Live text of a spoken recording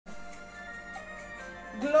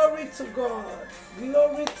Glory to God.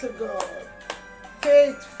 Glory to God.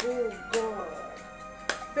 Faithful God.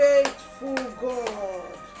 Faithful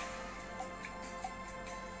God.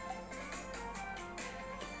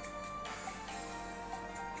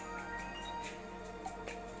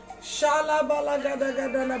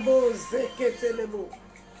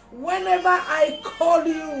 Whenever I call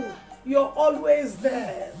you, you're always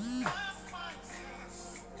there.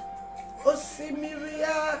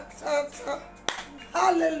 Osimiria tata.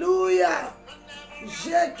 Hallelujah.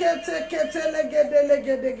 Jekete kete legede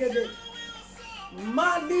legede gede.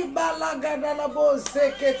 Mali balagada labo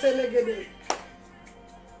zekete legede.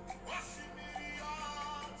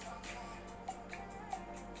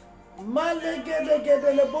 Malegede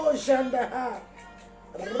gede lebo jandaha.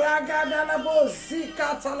 Ragada labo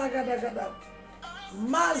zikata lagada gada.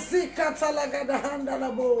 Mazikata lagada handa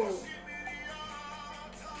labo.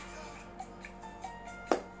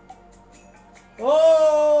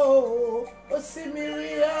 Oh,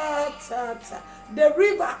 Osimiria tata. The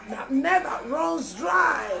river that never runs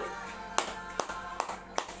dry.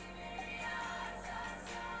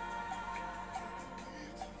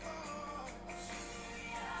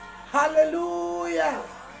 Hallelujah.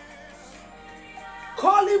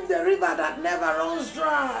 Call him the river that never runs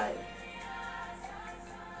dry.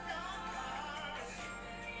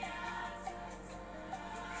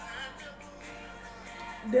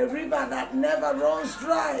 The river that never runs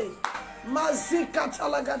dry. Mazika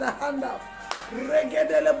talagada handa.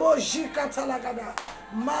 Regedelebo jika talagada.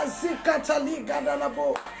 Mazika taligada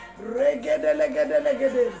labo.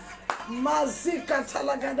 Regedelegede. Mazika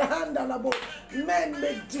talagada handa labo. Men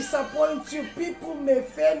may disappoint you. People may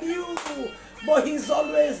fail you. But he's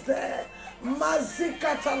always there.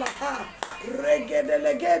 Mazika talaha.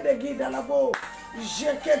 Regedelegede gidalabo.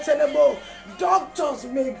 Doctors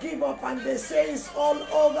may give up and they say it's all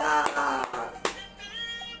over.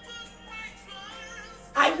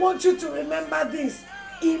 I want you to remember this.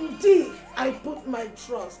 In thee I put my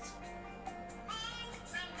trust.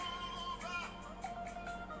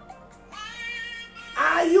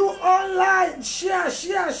 Are you online? Share.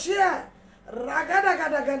 Ragada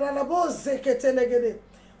gada gada la boze ketelegede.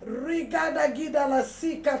 Rigada gida la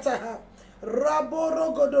sikataha.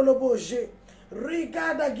 Raboro godoloboje.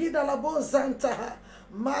 Rigada gida la bozantaha.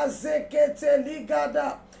 Mazekete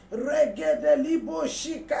ligada. Regede libo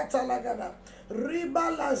shikata lagada.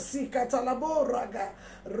 Riba la zikata labo raga.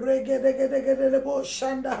 Regede gede gede lebo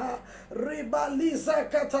shandaha. Riba liza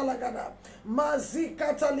katalagada.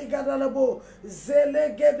 Mazikata ligada labo.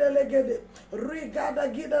 Zele gede legede. Rigada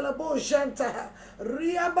gida labo shantaha.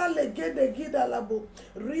 Riaba legede gida labo.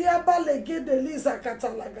 Riaba legede liza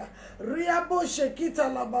katalaga. Riabo shekita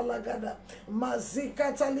labalagada.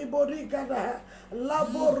 Mazikata libo rigada.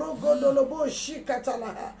 Labo rogo dolobo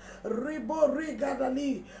shikatalaha. Ribo rigada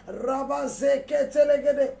li. Rabaze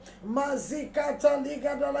ketelegede. Mazikata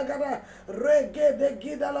ligada lagada. Regede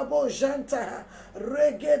gida labo jantaha.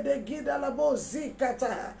 Regede gida labo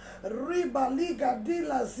zikataha. Riba liga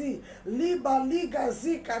dilazi. Liba liga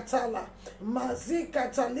zikatala.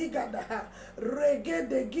 Mazikata ligada.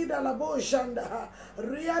 Regede gida labo jandaha.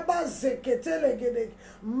 Riaba zeketelegede.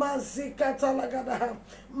 Mazikata lagada.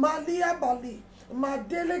 Malia bali.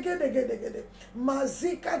 Madelegede.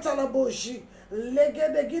 Mazikata laboji.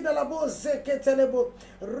 Legede gida labo zeketelebo.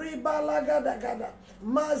 Riba lagada gada.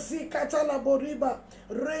 Mazikata labo riba.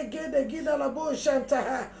 Regede gida labo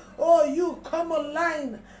shantaha. Oh, you come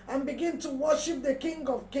online and begin to worship the King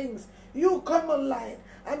of Kings. You come online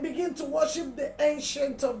and begin to worship the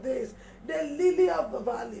Ancient of Days, the Lily of the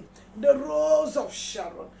Valley, the Rose of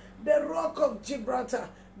Sharon, the Rock of Gibraltar,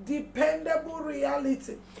 dependable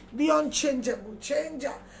reality, the unchangeable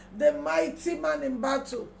changer, the mighty man in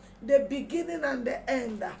battle, the beginning and the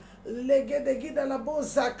end. Legedegi da labo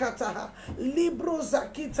zakataha, libro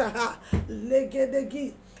zakitaha,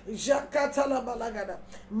 legedegi. Jakata la balagada,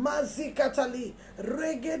 mazikatali,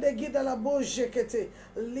 regedegi da labo jekete,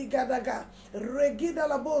 ligadaga, regida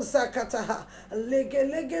labo zakataha, lege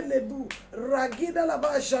lebu, ragida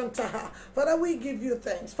laba jantaha. Father, we give you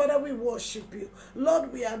thanks. Father, we worship you.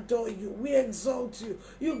 Lord, we adore you. We exalt you.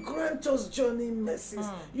 You grant us journeying mercies.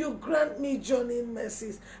 You grant me journeying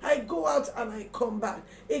mercies. I go out and I come back.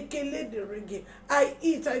 I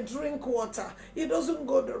eat, I drink water. It doesn't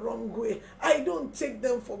go the wrong way. I don't take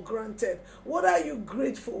them for for granted? What are you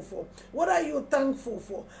grateful for? What are you thankful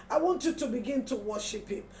for? I want you to begin to worship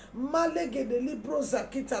him. I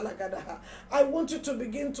want you to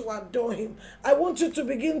begin to adore him. I want you to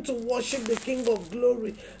begin to worship the King of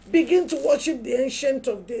Glory. Begin to worship the Ancient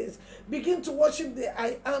of Days. Begin to worship the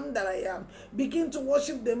I am that I am. Begin to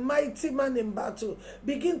worship the mighty man in battle.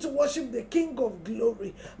 Begin to worship the King of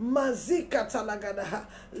Glory. Mazika talagadaha.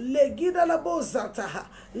 Legida labozataha.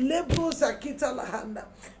 Lebroza kita lahanda.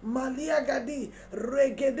 Malia gadi.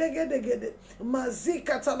 Regedegedegede.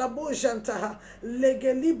 Mazika talabojantaha.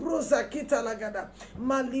 Legelibroza kita lagada.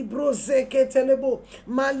 Malibroze ketelebo.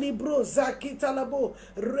 Malibroza kita labo.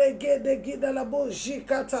 Regedegida labo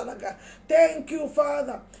jikata laga. Thank you,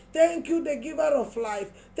 Father. Thank you, the giver of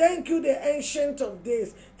life. Thank you, the Ancient of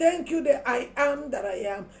Days. Thank you, the I am that I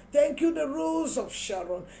am. Thank you, the Rose of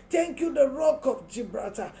Sharon. Thank you, the Rock of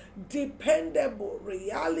Gibraltar. Dependable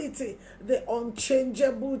reality, the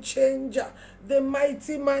unchangeable changer, the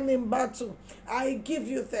mighty man in battle. I give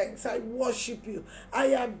you thanks. I worship you. I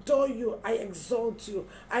adore you. I exalt you.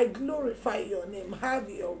 I glorify your name. Have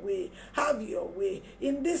your way. Have your way.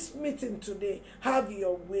 In this meeting today, have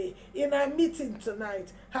your way. In our meeting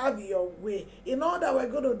tonight, have your way. In all that we're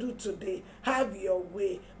going to do today, have your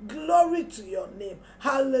way. Glory to your name.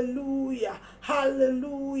 Hallelujah.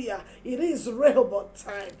 Hallelujah. It is Rehoboth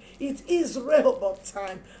time. It is Rehoboth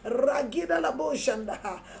time. Ragida labo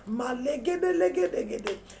shandaha. Malegede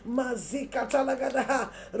legedegede. Mazikata lagadaha.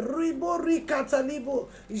 Ribori katalibo.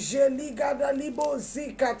 Jeligada libo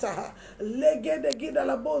zikataha. Legede gida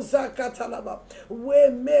labo zakatalaba.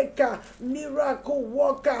 Waymaker, miracle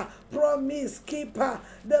worker, promise keeper,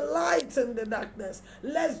 the light in the darkness.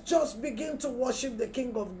 Let's just begin to worship the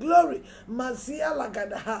King of Glory. Mazia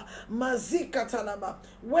lagadaha. Mazikatalaba.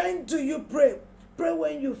 When do you pray? Pray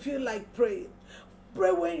when you feel like praying.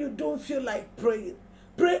 Pray when you don't feel like praying.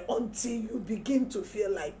 Pray until you begin to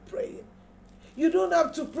feel like praying. You don't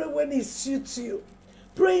have to pray when it suits you.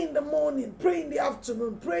 Pray in the morning, pray in the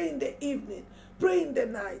afternoon, pray in the evening, pray in the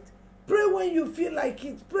night. Pray when you feel like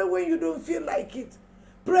it. Pray when you don't feel like it.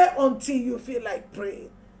 Pray until you feel like praying.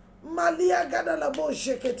 Malia gada labo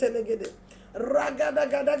sheketelegede. Ragada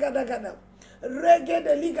gada gada gada.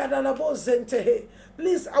 Regede ligada labo zentehe.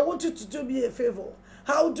 Please, I want you to do me a favor.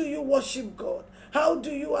 How do you worship God? How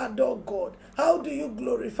do you adore God? How do you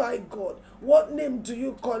glorify God? What name do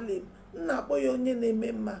you call him? Naboy onye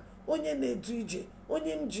nemema, onye neduje,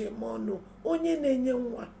 onye njemono, onye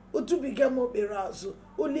nenyenwa, utubiga moberazo,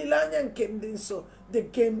 ulilanya nkemdenso, the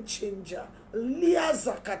game changer.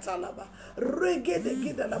 Liaza katalaba, regede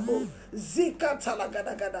gidalabo, zika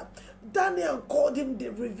talagadagada. Daniel called him the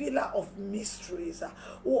revealer of mysteries.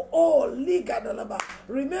 Oh, ligadalaba.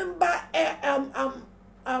 Remember,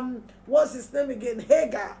 what's his name again?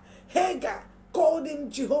 Hagar. Hagar called him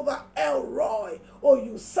Jehovah El Roy. Oh,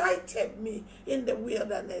 you sighted me in the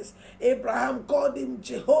wilderness. Abraham called him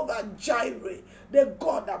Jehovah Jireh, the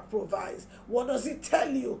God that provides. What does it tell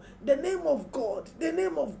you? The name of God, the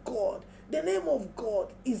name of God. The name of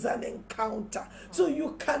God is an encounter. So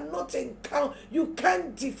you cannot encounter, you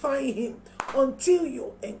can't define him until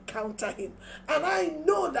you encounter him. And I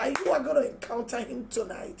know that you are going to encounter him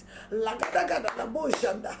tonight. Lagadagada labo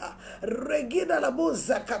jandaha. Regida labo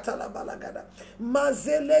zakatalaba lagada.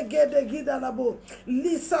 Mazelegede gida labo.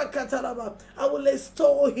 Lisa katalaba. I will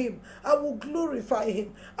extol him. I will glorify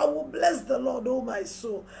him. I will bless the Lord, oh my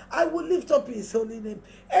soul. I will lift up his holy name.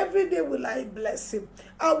 Every day will I bless him.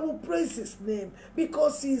 I will praise his name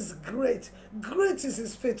because he is great. Great is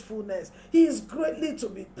his faithfulness. He is greatly to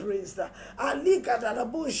be praised.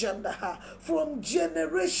 From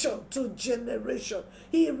generation to generation,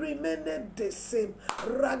 he remained the same.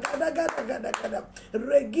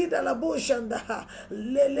 Regida labo shandaha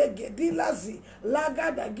lele gedilazi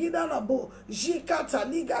lagada gida labo jikata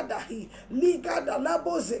ligadahi ligada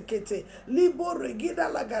labo zekete libo regida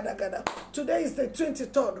lagada gada. Today is the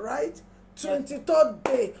 23rd, right? 23rd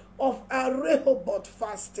day of our Rehoboth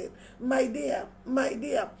fasting. My dear,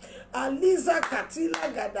 Aliza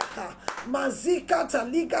Katila Gadaha, Mazika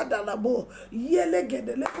Taliga Dalabo, Yele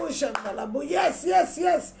Gedelebo Shandalabo. Yes.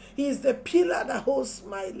 He is the pillar that holds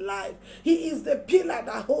my life. He is the pillar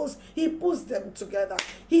that holds, he puts them together.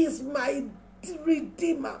 He is my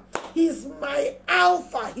Redeemer. He's my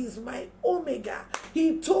Alpha. He's my Omega.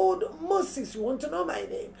 He told Moses, you want to know my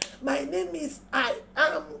name? My name is I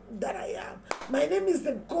am that I am. My name is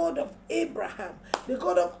the God of Abraham, the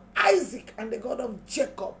God of Isaac, and the God of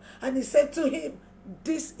Jacob. And he said to him,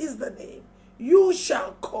 this is the name. You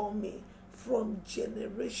shall call me from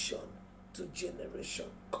generation to generation.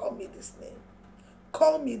 Call me this name.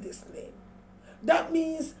 Call me this name. That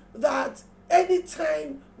means that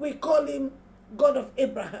anytime we call him God of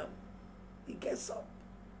Abraham, he gets up.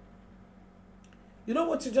 You know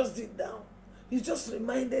what you just did now? You just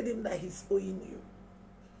reminded him that he's owing you.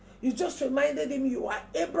 You just reminded him you are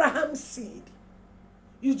Abraham's seed.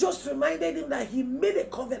 You just reminded him that he made a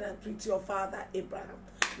covenant with your father Abraham.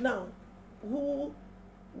 Now, who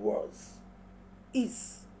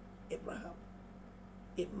is Abraham?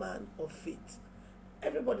 A man of faith.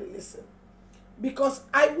 Everybody listen. Because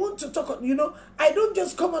I want to talk on, I don't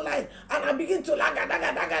just come online and I begin to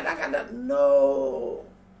no.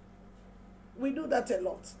 We do that a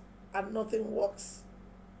lot and nothing works.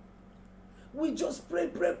 We just pray.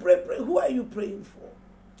 Who are you praying for?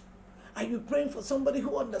 Are you praying for somebody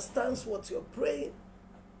who understands what you're praying?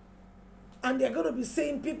 And they're going to be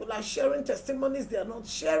saying people are sharing testimonies they are not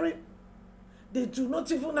sharing. They do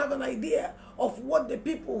not even have an idea of what the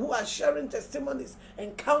people who are sharing testimonies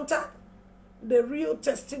encounter. The real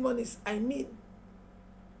testimonies, I mean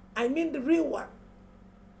the real one.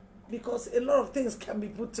 Because a lot of things can be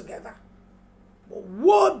put together. But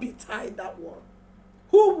woe betide that one.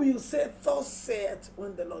 Who will say, thus saith,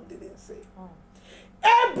 when the Lord didn't say?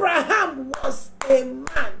 Abraham was a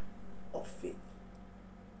man of faith.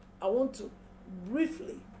 I want to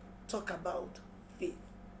briefly talk about faith.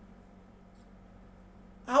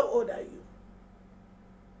 How old are you?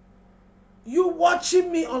 You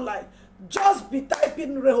watching me online, just be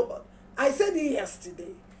typing Rehoboth. I said it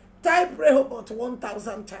yesterday. Type Rehoboth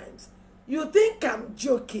 1,000 times. You think I'm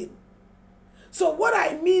joking? So what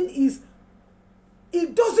I mean is,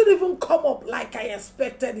 it doesn't even come up like I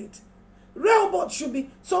expected it. Rehoboth should be,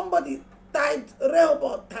 somebody typed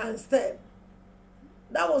Rehoboth times 10.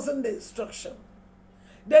 That wasn't the instruction.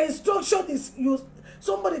 The instruction is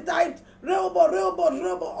somebody typed Rehoboth,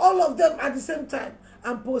 all of them at the same time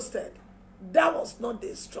and posted. That was not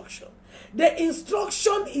the instruction. The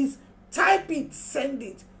instruction is type it, send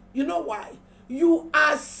it. You know why? You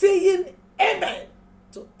are saying amen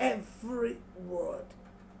to every word.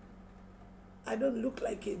 I don't look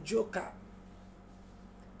like a joker.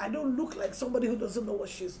 I don't look like somebody who doesn't know what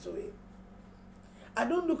she's doing. I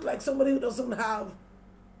don't look like somebody who doesn't have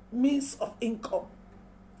means of income.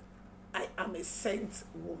 I am a saint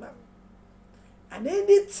woman. And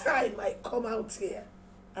anytime I come out here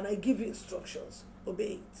and I give you instructions,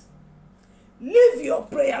 obey it. Leave your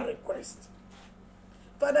prayer request.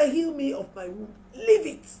 Father, heal me of my womb. Leave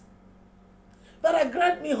it. Father,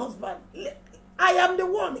 grant me husband. I am the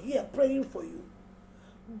one here praying for you.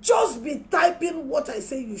 Just be typing what I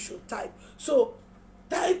say you should type. So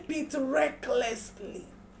type it recklessly.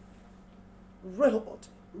 Rehoboth,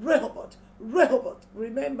 Rehoboth, Rehoboth.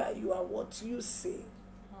 Remember, you are what you say.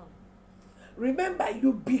 Remember,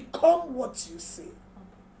 you become what you say.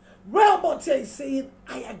 Rehoboth here is saying,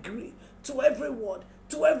 I agree to every word,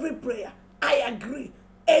 to every prayer. I agree.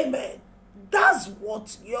 Amen. That's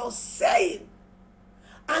what you're saying.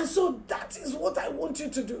 And so that is what I want you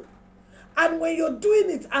to do. And when you're doing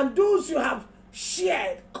it, and those you have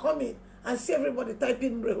shared, come in and see everybody type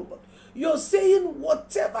in Rehoboth. You're saying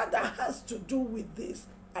whatever that has to do with this,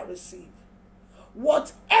 I receive.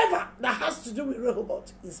 Whatever that has to do with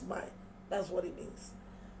Rehoboth is mine. That's what it means.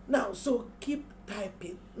 Now, so keep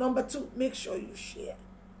typing. Number 2, make sure you share.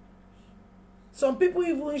 Some people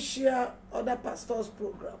even share other pastors'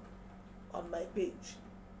 program on my page.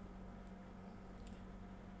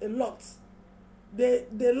 A lot. They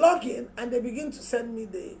log in and they begin to send me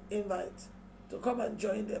the invite to come and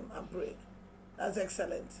join them and pray. That's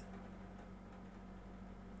excellent.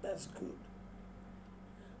 That's good.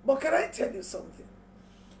 But can I tell you something?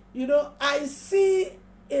 I see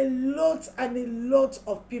a lot and a lot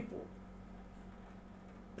of people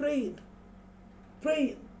praying,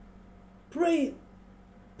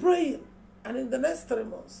 and in the next 3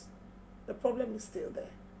 months, the problem is still there.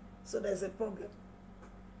 So there's a problem.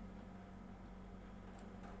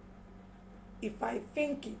 If I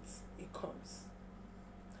think it, it comes.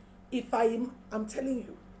 If I'm telling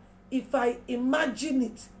you, if I imagine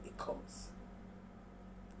it, it comes.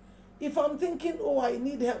 If I'm thinking, oh, I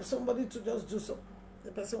need help, somebody to just do something,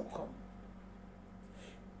 the person will come.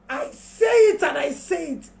 I say it and I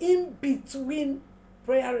say it in between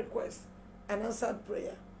prayer requests and answered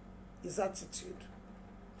prayer is attitude.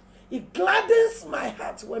 It gladdens my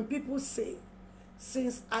heart when people say,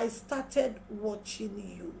 since I started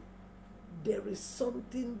watching you, there is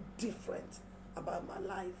something different about my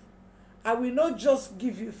life. I will not just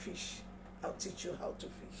give you fish. I'll teach you how to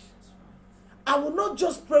fish. I will not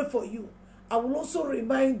just pray for you. I will also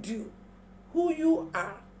remind you who you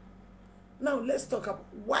are. Now let's talk about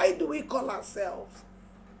why do we call ourselves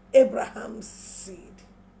Abraham's seed?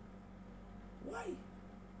 Why?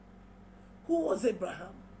 Who was Abraham?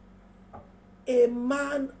 A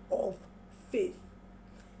man of faith.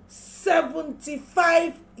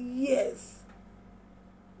 75 years,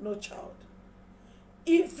 no child.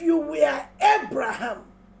 If you were Abraham,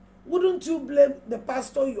 wouldn't you blame the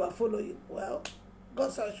pastor you are following? Well,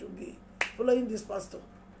 God said I should be following this pastor.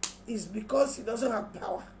 It's because he doesn't have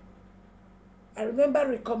power. I remember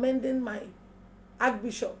recommending my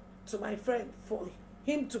archbishop to my friend for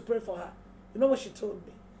him to pray for her. You know what she told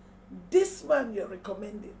me? This man you're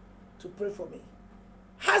recommending to pray for me,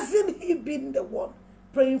 hasn't he been the one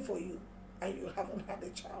praying for you and you haven't had a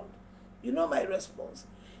child? You know my response.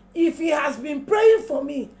 If he has been praying for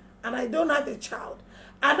me and I don't have a child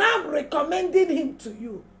and I'm recommending him to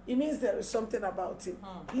you, it means there is something about him.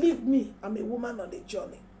 Leave me. I'm a woman on a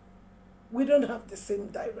journey. We don't have the same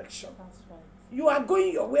direction. That's right. You are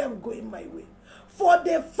going your way, I'm going my way. For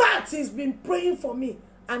the fact he's been praying for me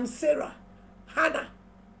and Sarah, Hannah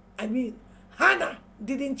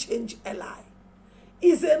didn't change Eli.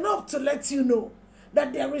 Is enough to let you know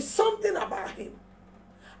that there is something about him.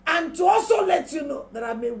 And to also let you know that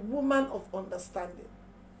I'm a woman of understanding.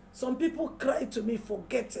 Some people cry to me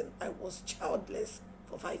forgetting I was childless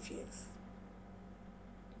for 5 years.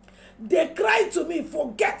 They cry to me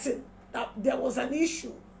forgetting that there was an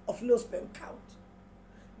issue of low sperm count.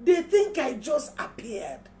 They think I just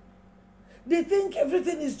appeared. They think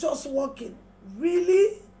everything is just working.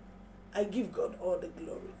 Really? I give God all the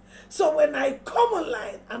glory. So when I come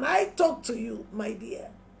online and I talk to you, my dear,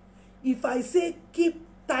 if I say keep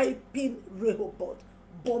typing Rehoboth,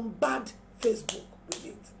 bombard Facebook with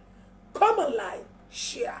it. Come online,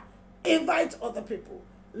 share, invite other people,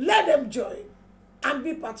 let them join, and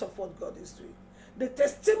be part of what God is doing. The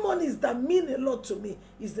testimonies that mean a lot to me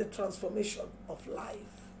is the transformation of life.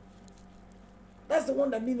 That's the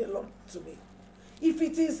one that means a lot to me. If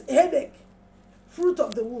it is headache, fruit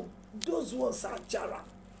of the womb, those ones are Jara.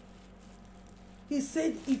 He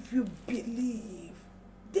said, if you believe,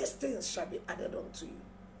 these things shall be added unto you.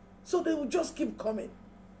 So they will just keep coming.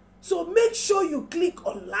 So make sure you click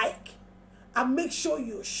on like and make sure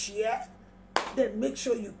you share. Then make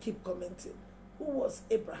sure you keep commenting. Who was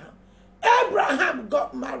Abraham? Abraham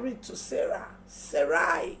got married to Sarah.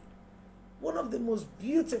 Sarai, one of the most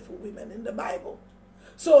beautiful women in the Bible.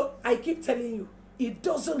 So I keep telling you, it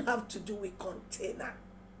doesn't have to do with container.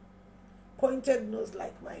 Pointed nose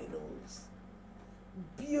like my nose.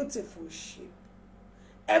 Beautiful shape.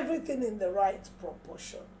 Everything in the right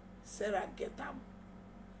proportion. Sarah get them.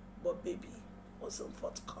 But baby wasn't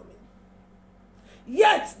forthcoming.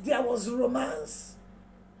 Yet there was romance.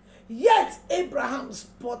 Yet Abraham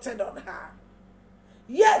spotted on her.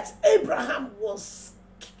 Yet Abraham was,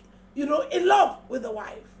 in love with the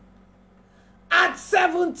wife. At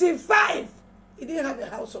 75, he didn't have a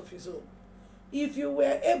house of his own. If you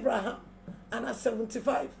were Abraham and at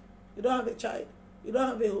 75, you don't have a child, you don't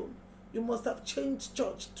have a home, you must have changed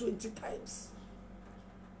church 20 times.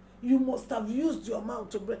 You must have used your mouth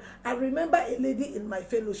to pray. I remember a lady in my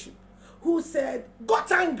fellowship who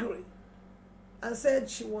got angry and said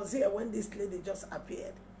she was here when this lady just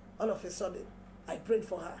appeared. All of a sudden, I prayed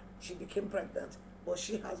for her. She became pregnant, but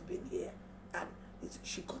she has been here. And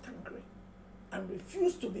she got angry and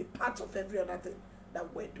refused to be part of every other thing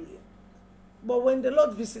that we're doing. But when the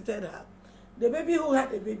Lord visited her, the baby who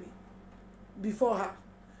had a baby before her,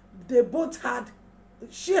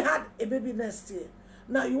 she had a baby next year.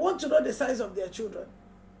 Now, you want to know the size of their children?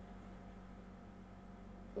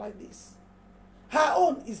 Like this. Her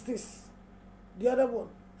own is this. The other one.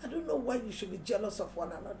 I don't know why you should be jealous of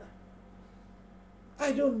one another.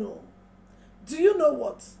 I don't know. Do you know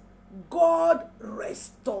what? God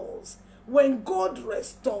restores. When God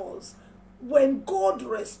restores,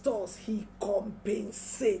 He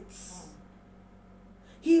compensates.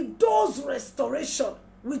 He does restoration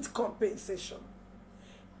with compensation.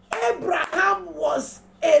 Abraham was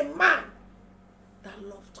a man that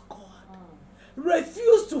loved God.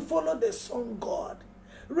 Refused to follow the sun god.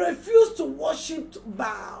 Refused to worship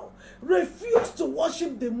Baal. Refused to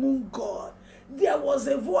worship the moon god. There was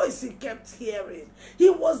a voice he kept hearing. He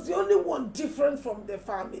was the only one different from the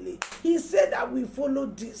family. He said that we follow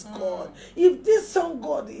this God. If this sun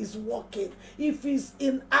God is working, if he's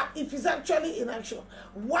actually in action,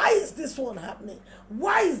 why is this one happening?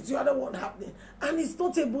 Why is the other one happening? And he's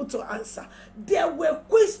not able to answer. There were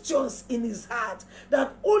questions in his heart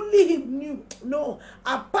that only he knew. No,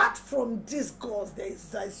 apart from this God, there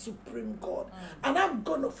is a supreme God. And I'm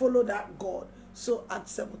going to follow that God. So at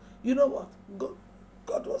 7, you know what?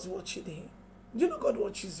 God was watching him. You know God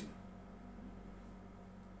watches you.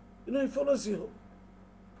 You know He follows you home.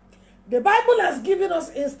 The Bible has given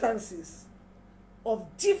us instances of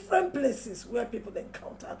different places where people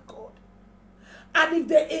encountered God. And if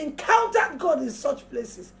they encountered God in such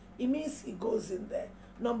places, it means he goes in there.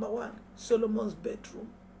 Number 1, Solomon's bedroom.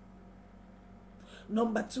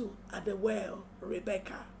 Number 2, at the well,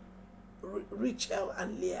 Rebecca, Rachel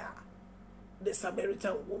and Leah, the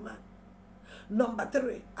Samaritan woman. Number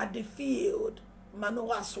 3, at the field,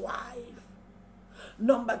 Manoah's wife.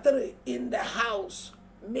 Number 3, in the house,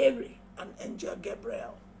 Mary and Angel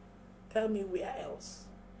Gabriel. Tell me where else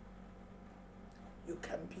you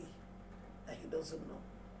can be. And he doesn't know.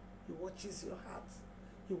 He watches your heart.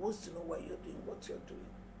 He wants to know why you're doing what you're doing.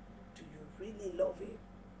 Do you really love him?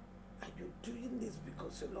 Are you doing this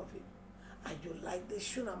because you love him? Are you like the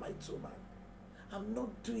Shunammite woman? I'm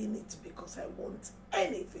not doing it because I want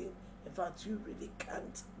anything. In fact, you really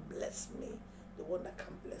can't bless me. The one that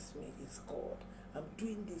can bless me is God. I'm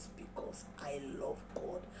doing this because I love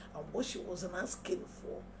God. And what she wasn't asking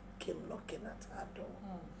for came knocking at her door.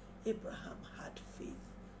 Abraham had faith.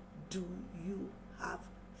 Do you have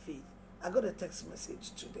faith? I got a text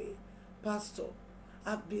message today. Pastor,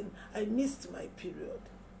 I missed my period.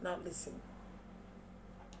 Now listen.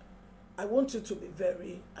 I want you to be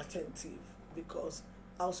very attentive because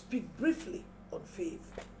I'll speak briefly on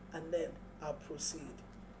faith and then I'll proceed.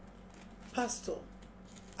 Pastor,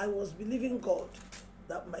 I was believing God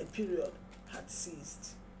that my period had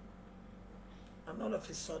ceased. And all of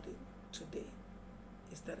a sudden, today,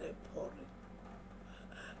 it started pouring.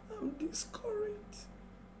 I'm discouraged.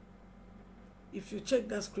 If you check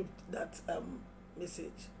that script, that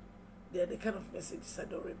message, they're the kind of messages I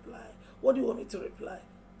don't reply. What do you want me to reply?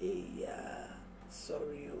 Hey, yeah,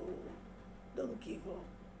 sorry, don't give up.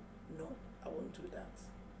 No, I won't do that.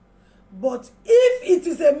 But if it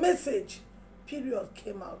is a message, period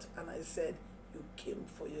came out and I said, you came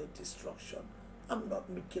for your destruction. I'm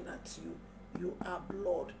not looking at you. You are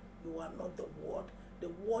blood. You are not the word. The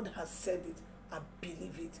word has said it. I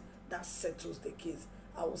believe it. That settles the case.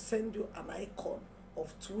 I will send you an icon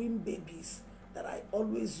of twin babies that I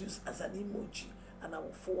always use as an emoji, and I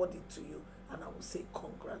will forward it to you, and I will say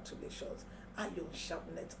congratulations. Iron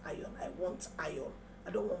sharpness iron. I want iron. I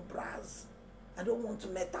don't want brass. I don't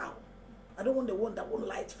want metal. I don't want the one that won't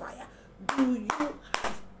light fire. Do you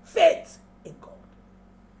have faith in God?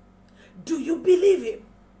 Do you believe him?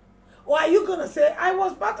 Or are you going to say, I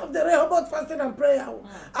was part of the Rehoboth Fasting and Prayer.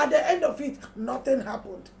 At the end of it, nothing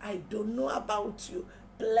happened. I don't know about you.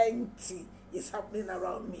 Plenty is happening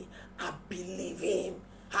around me. I believe him.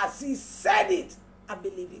 Has he said it? I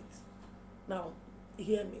believe it. Now,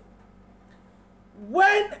 hear me.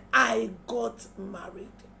 When I got married,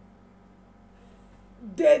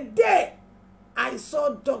 the day I saw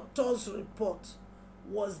doctor's report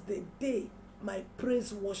was the day my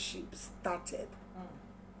praise worship started.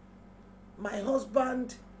 My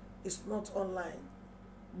husband is not online,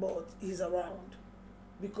 but he's around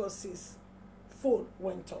because his phone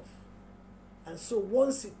went off. And so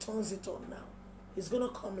once he turns it on now, he's going to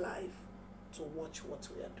come live to watch what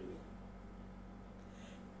we are doing.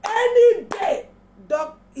 Any day,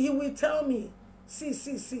 he will tell me,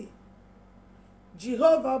 see.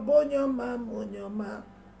 Jehovah bonyoma monyoma.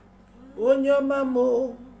 Onyoma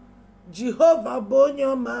mo. Jehovah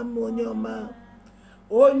bonyoma monyoma.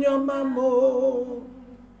 Onyoma mo.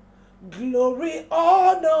 Glory,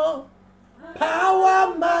 honor,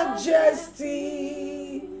 power,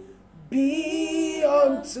 majesty be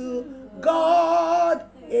unto God.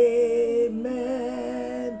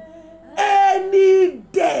 Amen. Any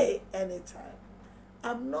day, anytime.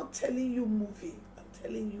 I'm not telling you movie. I'm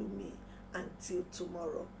telling you me. Until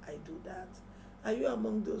tomorrow, I do that. Are you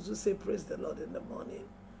among those who say praise the Lord in the morning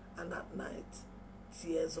and at night?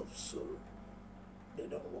 Tears of sorrow. They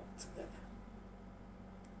don't walk together.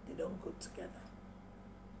 They don't go together.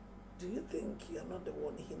 Do you think you're not the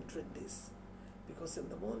one hindering this? Because in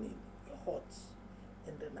the morning, you're hot.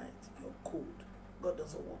 In the night, you're cold. God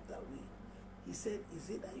doesn't work that way. He said, is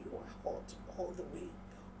it that you are hot all the way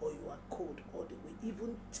or you are cold all the way?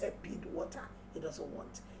 Even tepid water, he doesn't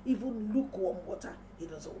want. Even lukewarm water, he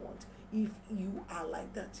doesn't want. If you are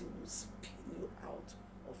like that, he will spit you out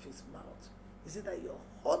of his mouth. Is it that you're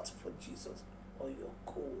hot for Jesus or you're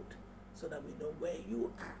cold? So that we know where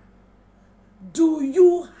you are. Do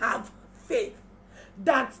you have faith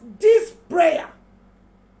that this prayer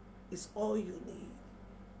is all you need?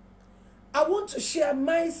 I want to share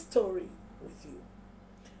my story with you.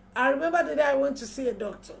 I remember the day I went to see a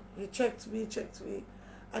doctor. He checked me,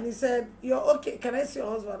 and he said, you're okay. Can I see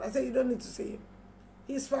your husband? I said, you don't need to see him.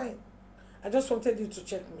 He's fine. I just wanted you to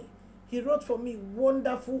check me. He wrote for me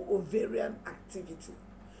wonderful ovarian activity.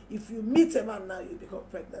 If you meet a man now, you become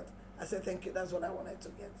pregnant. I said, thank you. That's what I wanted to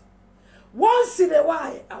get. Once in a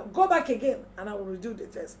while, I'll go back again and I will redo the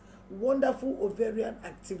test. Wonderful ovarian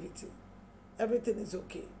activity. Everything is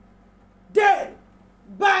okay. Then,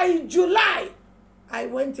 by July, I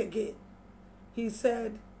went again. He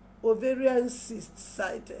said, ovarian cyst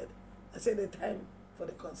sighted. I said, the time for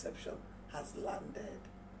the conception has landed.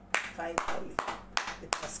 Finally,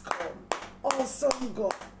 it has come. Awesome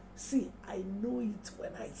God. See, I know it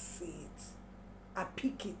when I see it. I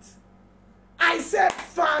pick it. I said,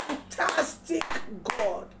 fantastic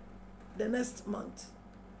God. The next month,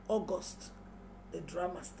 August, the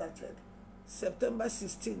drama started. September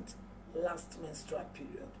 16th, last menstrual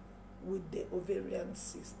period, with the ovarian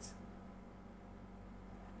cyst.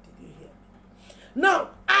 Did you hear me? Now,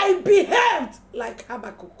 I behaved like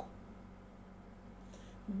Habakkuk.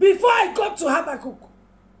 Before I got to Habakkuk,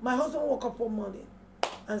 my husband woke up one morning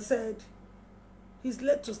and said, he's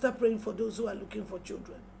led to start praying for those who are looking for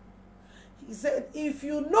children. He said, if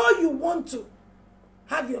you know you want to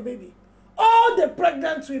have your baby, all the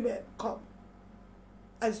pregnant women come.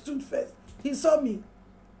 I stood first. He saw me.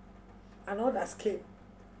 And others came.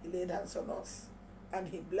 He laid hands on us. And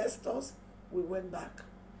he blessed us. We went back.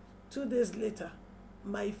 2 days later,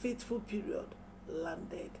 my faithful period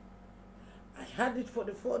landed. I had it for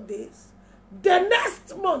the 4 days. The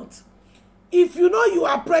next month, if you know you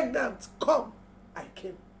are pregnant, come. I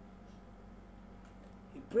came.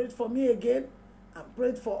 He prayed for me again and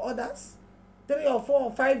prayed for others. 3 or 4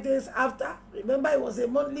 or 5 days after, remember it was a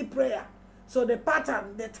monthly prayer. So the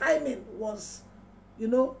pattern, the timing was,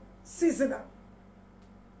 seasonal.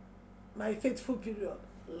 My faithful period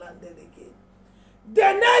landed again.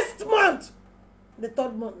 The next month, the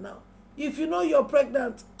 3rd month now, if you know you're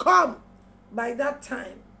pregnant, come. By that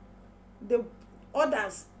time, the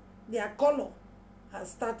others, their color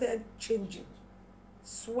has started changing.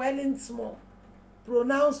 Swelling small,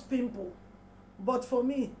 pronounced pimple. But for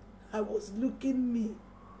me, I was looking me.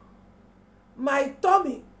 My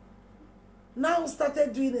tummy now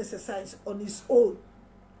started doing exercise on its own.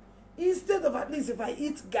 Instead of, at least if I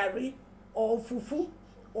eat gari or fufu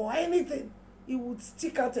or anything, it would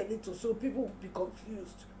stick out a little so people would be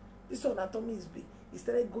confused. This one tummy is big. It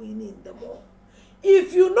started going in the more.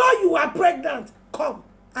 If you know you are pregnant, come.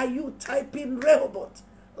 Are you typing Rehoboth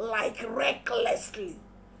like recklessly?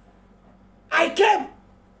 I came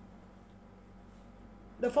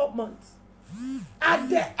the 4th month. At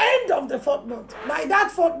the end of the 4th month, by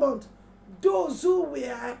that 4th month, those who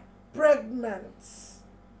were pregnant,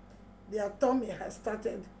 their tummy has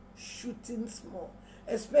started shooting small.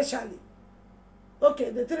 Especially,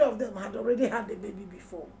 okay, the 3 of them had already had a baby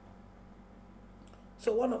before.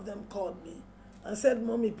 So one of them called me and said,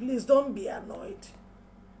 Mommy, please don't be annoyed.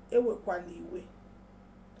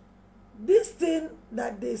 This thing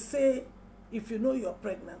that they say, if you know you're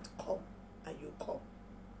pregnant, come, and you come.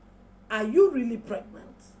 Are you really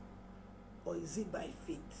pregnant? Or is it by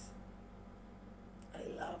faith?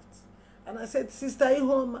 I laughed. And I said, Sister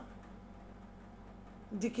Ihoma,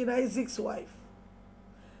 Deacon Isaac's wife,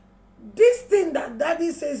 this thing that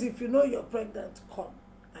Daddy says, if you know you're pregnant, come,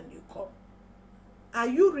 and you come. Are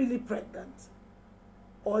you really pregnant?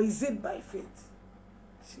 Or is it by faith?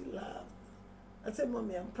 She laughed. I said,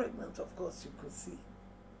 Mommy, I'm pregnant, of course, you could see.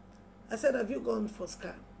 I said, have you gone for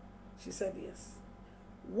scan? She said, yes.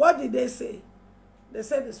 What did they say? They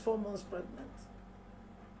said it's 4 months pregnant.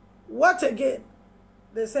 What again?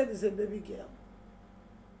 They said it's a baby girl.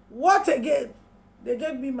 What again? They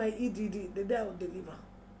gave me my EDD the day I would deliver.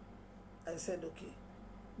 I said, okay.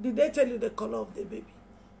 Did they tell you the color of the baby?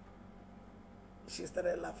 She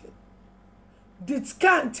started laughing. Did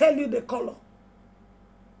scan tell you the color?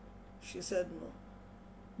 She said no.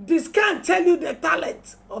 Did scan tell you the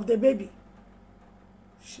talent of the baby?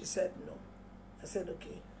 She said no. I said,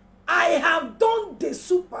 okay. I have done the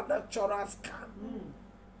supernatural scan.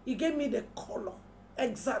 He gave me the color,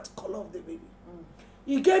 exact color of the baby.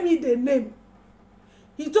 He gave me the name.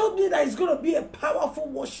 He told me that he's going to be a powerful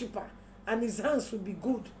worshiper and his hands will be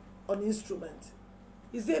good on instrument.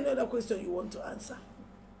 Is there another question you want to answer?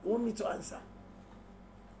 You want me to answer?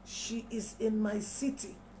 She is in my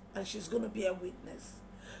city and she's going to be a witness.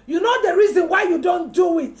 You know the reason why you don't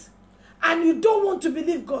do it and you don't want to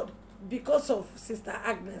believe God? Because of Sister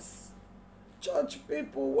Agnes. Church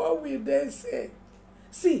people, what will they say?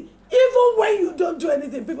 See, even when you don't do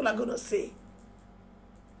anything, people are going to say.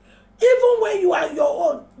 Even when you are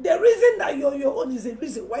your own, the reason that you're your own is the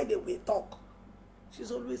reason why they will talk.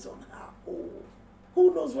 She's always on her own.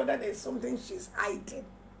 Who knows whether there's something she's hiding?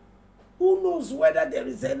 Who knows whether there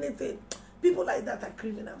is anything? People like that are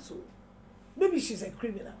criminals. So maybe she's a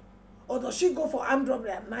criminal. Or does she go for armed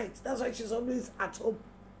robbery at night? That's why she's always at home.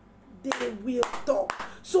 they will talk.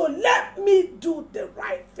 So let me do the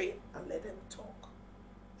right thing and let them talk.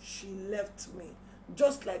 She left me,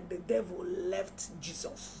 just like the devil left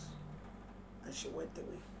Jesus. And she went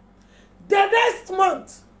away. The next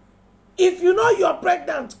month, if you know you're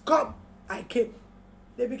pregnant, come. I came.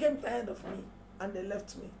 They became tired of me and they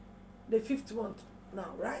left me. The 5th month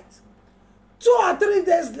now, right? 2 or 3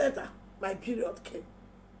 days later, my period came.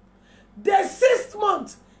 The 6th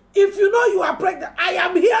month, if you know you are pregnant, I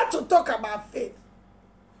am here to talk about faith.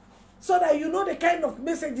 So that you know the kind of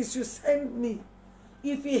messages you send me.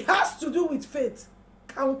 If it has to do with faith,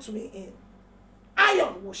 count me in.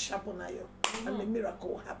 Iron will sharpen iron, and the miracle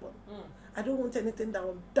will happen. I don't want anything that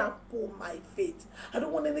will dampen my faith. I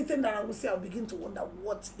don't want anything that I will say I'll begin to wonder,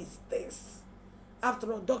 what is this?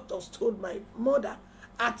 After all, doctors told my mother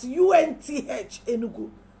at UNTH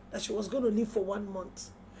Enugu that she was going to live for 1 month.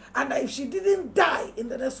 And that if she didn't die in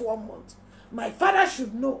the next 1 month, my father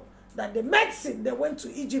should know that the medicine they went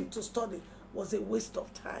to Egypt to study was a waste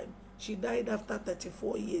of time. She died after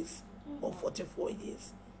 34 years or 44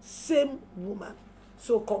 years. Same woman.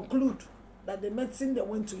 So conclude that the medicine they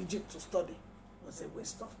went to Egypt to study was a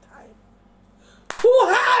waste of time. Who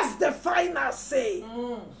has the final say?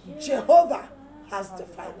 Jehovah has the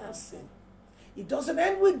final say. It doesn't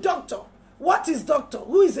end with doctor. What is doctor?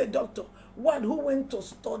 Who is a doctor? One who went to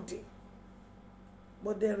study.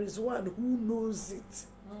 But there is one who knows it.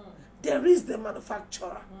 There is the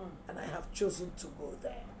manufacturer. And I have chosen to go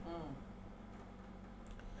there.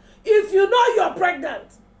 If you know you're pregnant,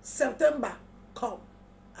 September, come.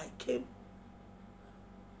 I came.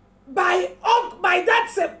 By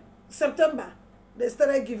that September, they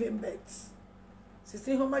started giving birth.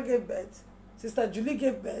 Sister Homer gave birth. Sister Julie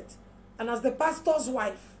gave birth. And as the pastor's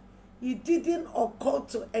wife, it didn't occur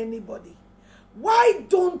to anybody. Why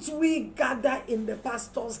don't we gather in the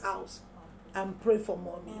pastor's house and pray for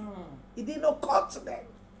mommy? It didn't occur to them.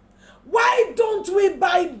 Why don't we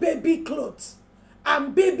buy baby clothes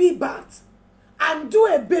and baby bath and do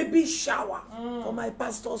a baby shower for my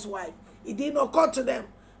pastor's wife? It didn't occur to them.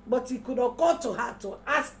 But it could occur to her to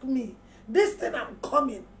ask me, this thing I'm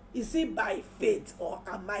coming, is it by faith or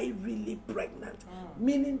am I really pregnant?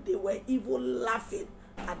 Meaning they were even laughing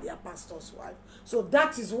at their pastor's wife. So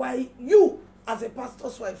that is why you, as a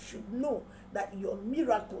pastor's wife, should know that your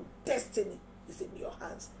miracle destiny is in your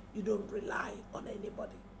hands. You don't rely on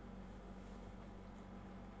anybody.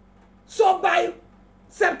 So by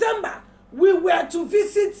September, we were to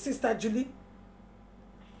visit Sister Julie.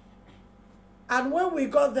 And when we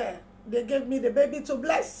got there, they gave me the baby to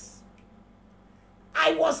bless.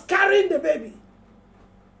 I was carrying the baby.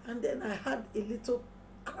 And then I had a little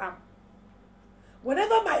cramp.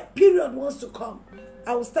 Whenever my period wants to come,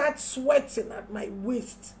 I will start sweating at my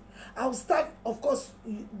waist. I will start, of course,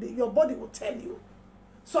 your body will tell you.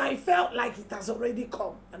 So I felt like it has already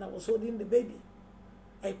come. And I was holding the baby.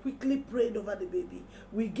 I quickly prayed over the baby.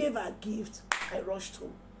 We gave her gift. I rushed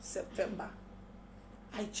home. September.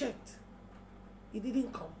 I checked. It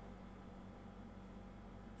didn't come.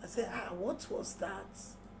 I said, what was that?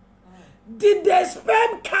 Did the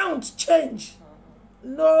sperm count change?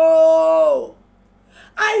 No.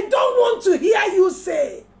 I don't want to hear you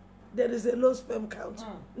say there is a low sperm count.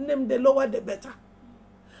 Name the lower the better.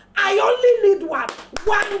 I only need one.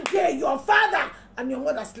 One day your father and your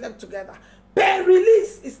mother slept together. Per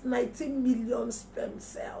release is 19 million sperm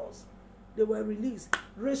cells. They were released.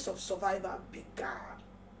 Race of survival began.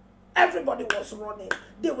 Everybody was running.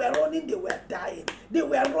 They were running, they were dying. They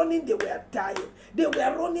were running, they were dying. They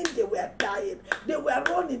were running, they were dying. They were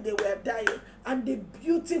running, they were dying. And the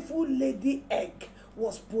beautiful lady egg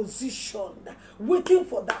was positioned, waiting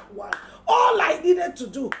for that one. All I needed to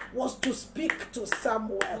do was to speak to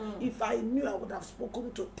Samuel. If I knew, I would have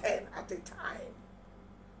spoken to 10 at a time.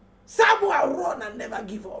 Samuel, run and never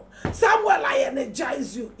give up. Samuel, I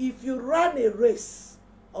energize you. If you run a race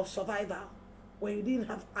of survival, when you didn't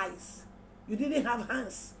have eyes, you didn't have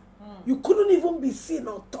hands, you couldn't even be seen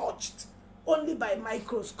or touched, only by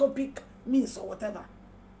microscopic means or whatever,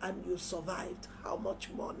 and you survived, how much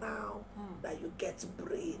more now that you get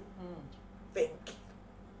brain? Think.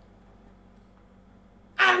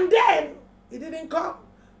 And then, it didn't come.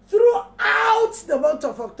 Throughout the month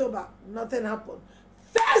of October, nothing happened.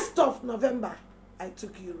 1st of November, I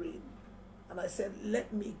took urine, and I said,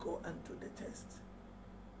 let me go and do the test.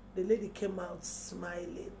 The lady came out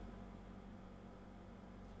smiling.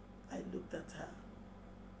 I looked at her.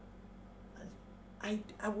 And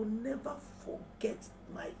I will never forget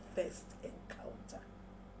my first encounter.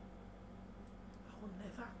 I will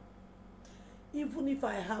never. Even if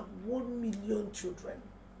I have 1 million children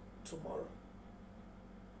tomorrow,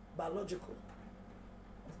 biological,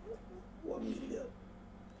 1 million.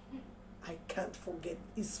 I can't forget.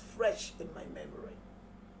 It's fresh in my memory.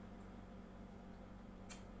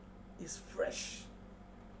 It's fresh.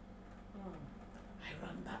 I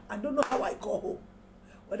ran back. I don't know how I got home.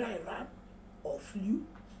 Whether I ran or flew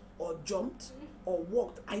or jumped or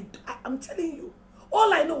walked. I'm telling you.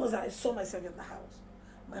 All I know was that I saw myself in the house.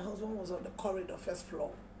 My husband was on the corridor, first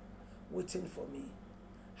floor, waiting for me.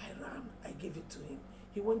 I ran. I gave it to him.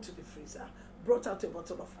 He went to the freezer, brought out a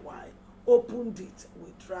bottle of wine, opened it.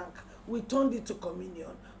 We drank. We turned it to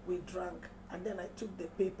communion. We drank. And then I took the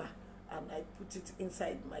paper and I put it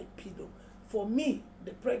inside my pillow. For me,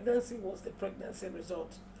 the pregnancy was the pregnancy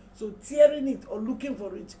result. So tearing it or looking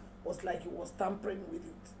for it was like he was tampering with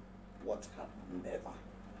it. What had never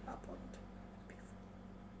happened before.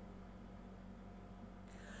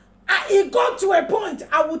 It got to a point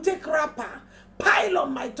I would take wrapper, pile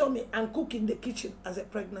on my tummy and cook in the kitchen as a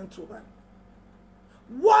pregnant woman.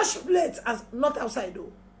 Wash plates, as not outside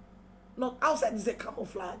though. Not outside is a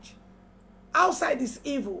camouflage. Outside is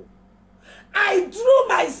evil. I drew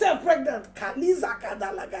myself pregnant.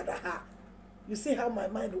 You see how my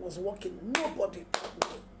mind was working. Nobody told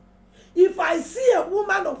me. If I see a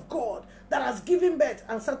woman of God that has given birth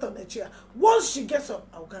and sat on a chair, once she gets up,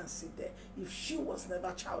 I'll go and sit there. If she was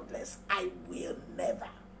never childless, I will never.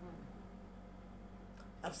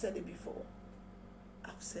 I've said it before.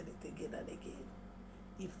 I've said it again and again.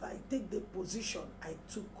 If I take the position I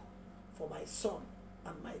took for my son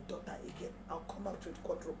and my daughter again, I'll come out with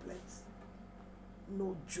quadruplets.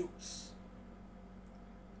 No jokes.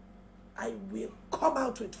 I will come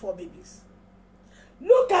out with 4 babies.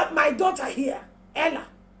 Look at my daughter here, Ella.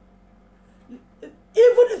 Even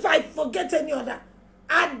if I forget any other,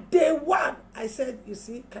 at day 1, I said, you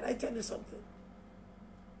see, can I tell you something?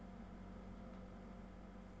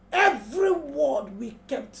 Every word we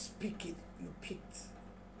kept speaking, you picked.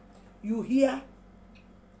 You hear?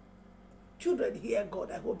 Children hear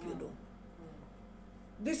God, I hope you know.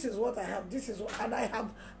 This is what I have, this is what, and I have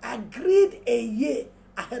agreed a year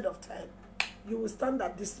ahead of time. You will stand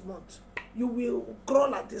at this month. You will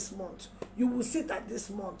crawl at this month. You will sit at this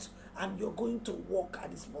month. And you're going to walk at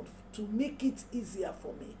this month to make it easier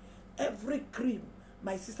for me. Every cream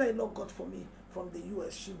my sister-in-law got for me from the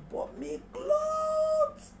US, she bought me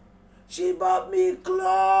clothes. She bought me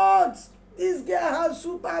clothes. This girl has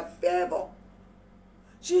super favor.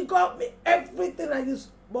 She got me everything I used.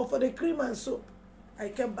 But for the cream and soap, I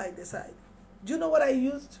kept by the side. Do you know what I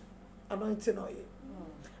used? Anointing oil.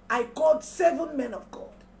 I called 7 men of God.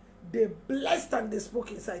 They blessed and they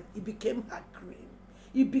spoke inside. It became her cream.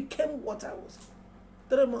 It became what I was.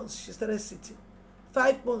 3 months, she started sitting.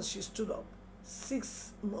 5 months, she stood up.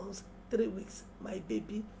 6 months, 3 weeks, my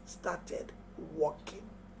baby started walking.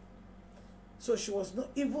 So she was not,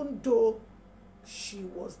 even though she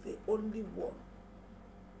was the only one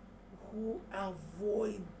who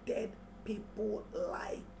avoided people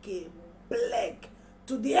like a plague,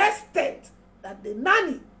 to the extent that the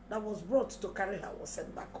nanny that was brought to carry her was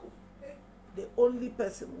sent back home. The only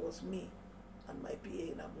person was me and my PA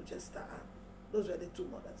in Abuja, Star. Those were the 2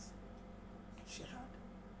 mothers she had.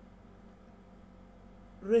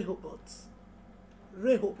 Rehoboth.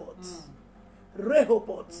 Rehoboth.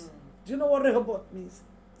 Rehoboth. Do you know what Rehoboth means?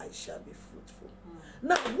 I shall be fruitful.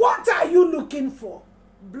 Now, what are you looking for?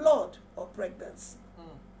 Blood or pregnancy?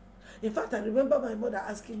 In fact, I remember my mother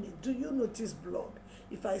asking me, do you notice blood?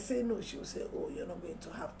 If I say no, she will say, oh, you're not going to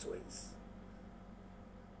have twins.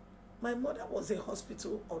 My mother was a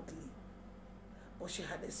hospital oddly, but she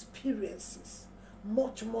had experiences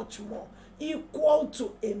much, much more, equal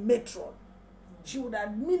to a matron. She would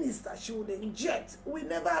administer, she would inject. We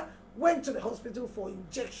never went to the hospital for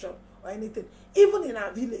injection or anything. Even in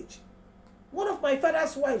our village, one of my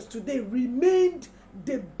father's wives today remained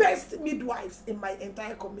the best midwives in my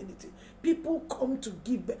entire community. People come to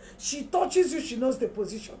give birth. She touches you, she knows the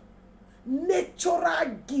position.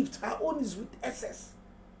 Natural gift, her own is with SS.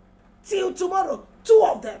 Till tomorrow, 2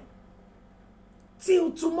 of them.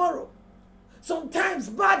 Till tomorrow. Sometimes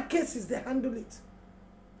bad cases, they handle it.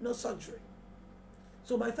 No surgery.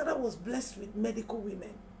 So my father was blessed with medical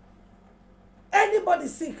women. Anybody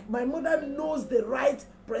sick, my mother knows the right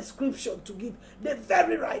prescription to give, the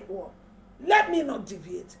very right one. Let me not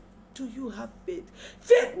deviate. Do you have faith?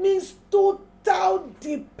 Faith means total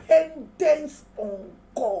dependence on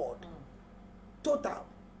God. Total.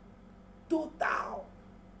 Total.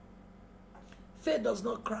 Faith does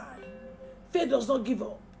not cry. Faith does not give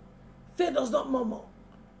up. Faith does not murmur.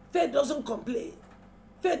 Faith doesn't complain.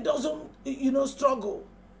 Faith doesn't, struggle.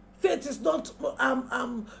 Faith is not,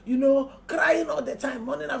 crying all the time,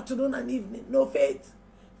 morning, afternoon, and evening. No faith.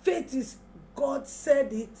 Faith is God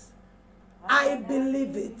said it, I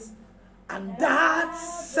believe it, and that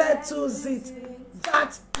settles it.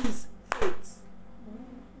 That is faith.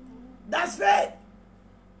 That's faith.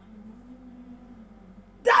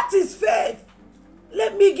 That is faith.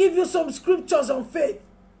 Let me give you some scriptures on faith,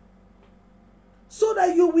 so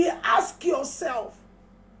that you will ask yourself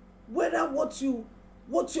whether what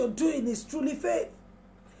you're doing is truly faith.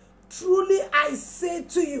 Truly, I say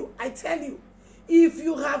to you, I tell you, if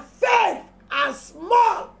you have faith as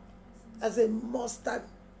small as a mustard.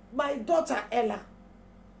 My daughter Ella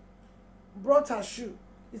brought her shoe.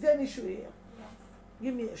 Is there any shoe here? Yes.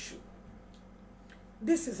 Give me a shoe.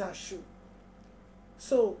 This is her shoe.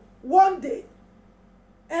 So one day,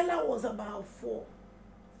 Ella was about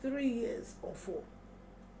 3 years or 4.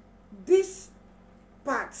 This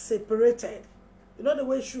part separated. You know the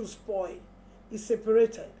way shoes spoil, it's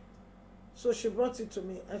separated. So she brought it to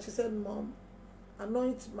me and she said, Mom,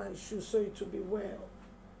 anoint my shoe so it will be well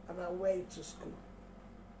and I'll wear it to school.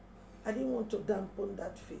 I didn't want to dampen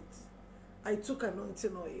that faith. I took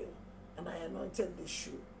anointing oil and I anointed the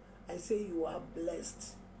shoe. I say, you are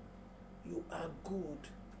blessed. You are good.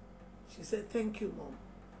 She said, thank you, Mom.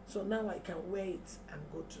 So now I can wear it and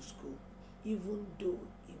go to school. Even though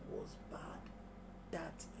it was bad,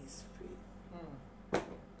 that is faith.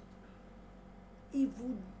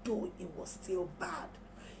 Even though it was still bad.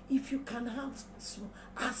 If you can have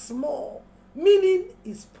a small, meaning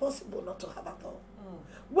it's possible not to have at all.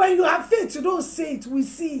 When you have faith, you don't say it, we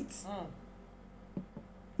see it.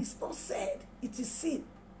 It's not said, it is seen.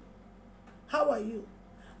 How are you?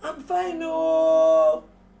 I'm fine, oh.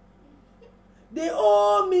 They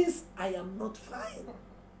all means I am not fine.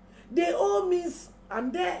 They all means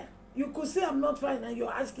I'm there. You could say I'm not fine and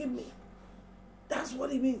you're asking me. That's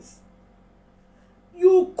what it means.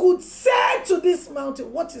 You could say to this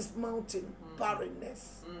mountain, what is mountain?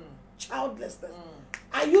 Barrenness, childlessness.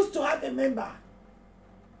 I used to have a member,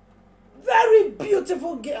 very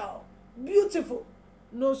beautiful girl, beautiful,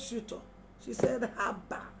 no suitor. She said,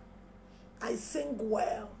 Abba, I sing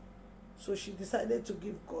well. So she decided to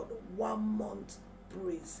give God 1 month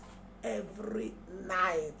praise every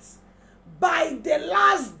night. By the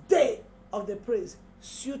last day of the praise,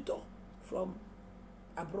 suitor from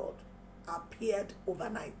abroad appeared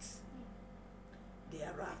overnight.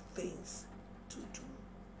 There are things to do.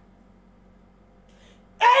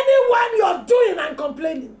 Anyone you're doing and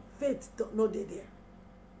complaining, faith don't know they're there.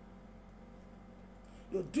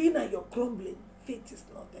 You're doing and you're grumbling, faith is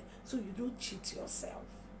not there. So you don't cheat yourself.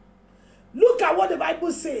 Look at what the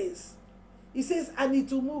Bible says. It says, and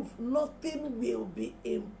it will move. Nothing will be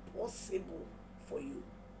impossible for you.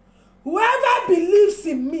 Whoever believes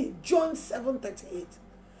in me, John 7:38,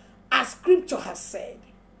 as scripture has said,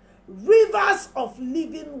 rivers of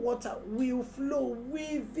living water will flow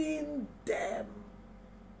within them.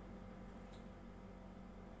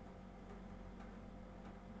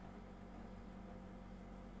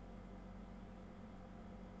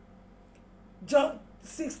 John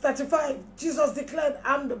 6:35, Jesus declared,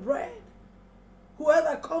 I'm the bread.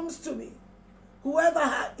 Whoever comes to me,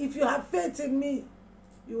 if you have faith in me,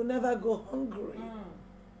 you will never go hungry.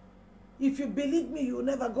 If you believe me, you will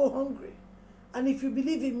never go hungry. And if you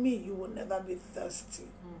believe in me, you will never be thirsty.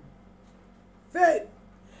 Faith.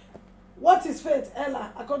 What is faith,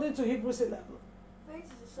 Ella, according to Hebrews 11? Faith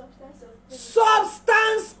is the substance of things.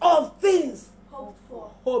 Substance of things. Hoped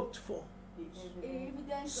for. Hoped for.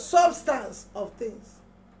 Evidence of Substance of things.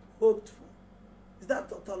 Hoped for. Is that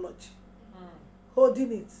tautology?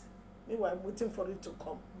 Holding it. Meanwhile, I'm waiting for it to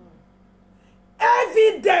come.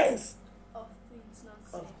 Evidence of things not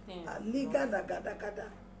seen.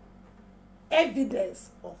 Evidence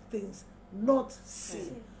of things not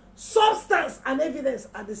seen. Substance and evidence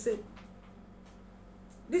are the same.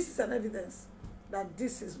 This is an evidence that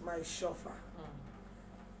this is my shofar.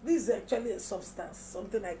 This is actually a substance,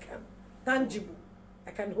 something I can, tangible.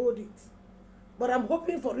 I can hold it. But I'm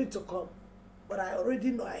hoping for it to come. But I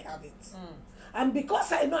already know I have it. And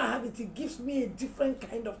because I know I have it, it gives me a different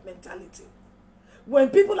kind of mentality. When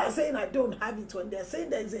people are saying I don't have it, when they're saying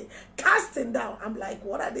there's a casting down, I'm like,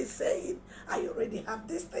 what are they saying? I already have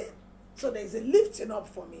this thing. So there's a lifting up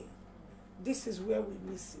for me. This is where we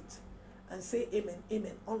miss it. And say amen,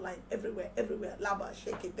 amen, online, everywhere, everywhere. Laba,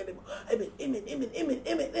 shake it, terrible. Amen, amen, amen, amen,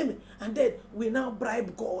 amen, amen. And then we now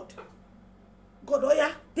bribe God. God, oh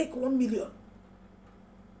yeah, take 1 million.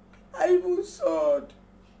 I even sowed.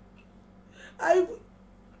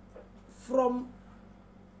 From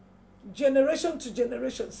generation to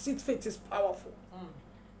generation, seed faith is powerful.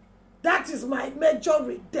 That is my major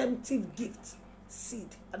redemptive gift.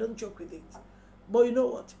 Seed. I don't joke with it. But you know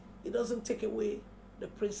what? It doesn't take away the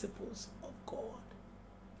principles of God.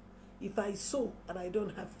 If I sow and I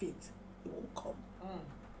don't have faith, it won't come.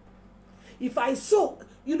 If I sow,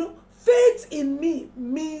 faith in me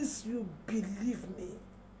means you believe me.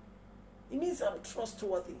 It means I'm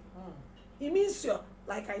trustworthy. It means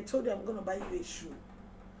like I told you, I'm going to buy you a shoe.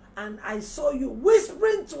 And I saw you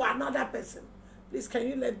whispering to another person, please, can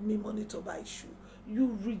you lend me money to buy a shoe?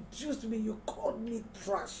 You reduced me. You called me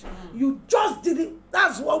trash. You just did it.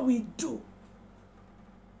 That's what we do.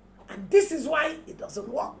 And this is why it doesn't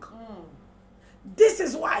work. This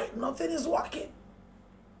is why nothing is working.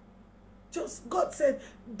 Just God said,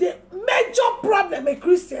 the major problem a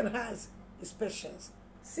Christian has is patience.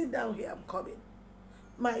 Sit down here, I'm coming.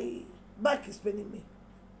 My back is paining me.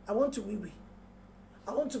 I want to wee-wee.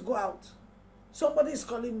 I want to go out. Somebody is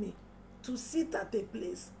calling me to sit at a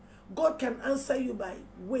place. God can answer you by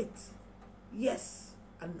wait, yes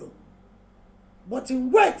and no. But in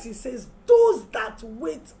wait, he says, those that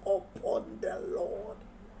wait upon the Lord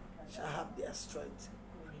shall have their strength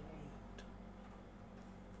renewed.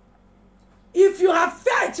 If you have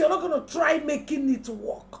faith, you're not going to try making it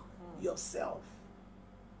work yourself.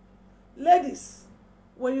 Ladies,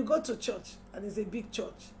 when you go to church, and it's a big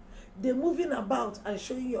church, they're moving about and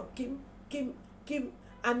showing your kim,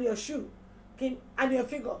 and your shoe, kim, and your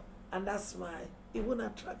figure. And that smile, it won't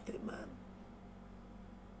attract a man.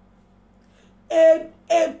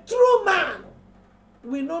 A true man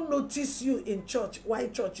will not notice you in church while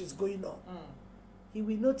church is going on. He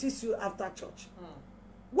will notice you after church.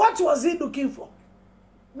 What was he looking for?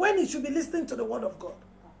 When he should be listening to the word of God.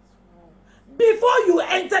 Before you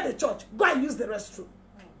enter the church, go and use the restroom.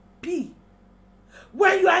 P.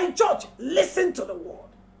 When you are in church, listen to the word.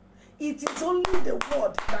 It is only the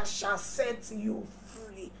word that shall set you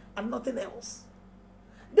free and nothing else.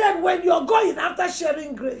 Then when you're going after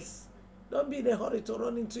sharing grace, don't be in a hurry to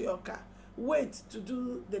run into your car. Wait to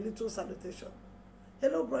do the little salutation.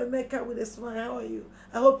 Hello, Bro Emeka, with a smile. How are you?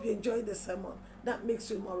 I hope you enjoyed the sermon. That makes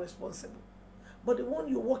you more responsible. But the one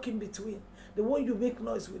you walk in between, the one you make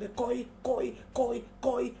noise with, the koi,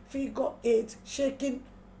 figure eight, shaking,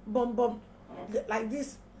 bum, like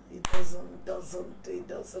this, it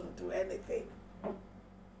doesn't do anything.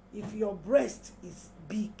 If your breast is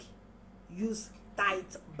big, use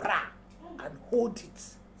tight bra and hold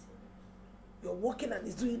it. You're walking and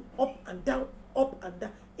it's doing up and down.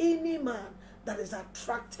 Any man that is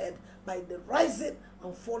attracted by the rising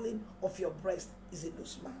and falling of your breast is a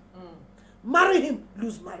loose man. Marry him,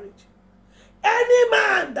 lose marriage. Any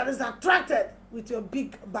man that is attracted with your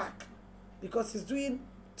big back because he's doing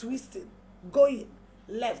twisting, going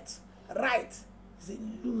left, right, is a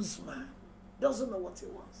loose man. Doesn't know what he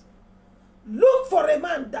wants. Look for a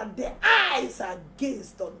man that the eyes are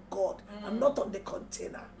gazed on God and not on the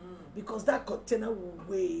container. Because that container will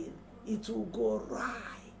wane. It will go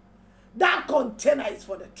awry. That container is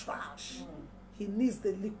for the trash. He needs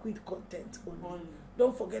the liquid content only.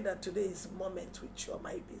 Don't forget that today is a moment which you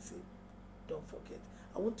might be busy. Don't forget.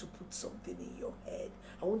 I want to put something in your head.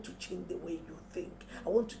 I want to change the way you think. I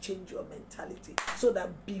want to change your mentality so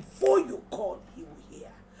that before you call, he will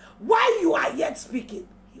hear. While you are yet speaking,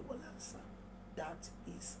 he will answer. That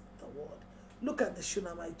is the word. Look at the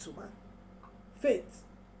Shunammite woman. Faith.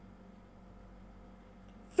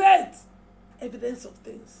 Faith. Evidence of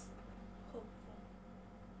things.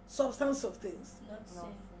 Substance of things. Not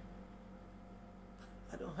seen.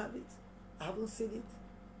 I don't have it. I haven't seen it,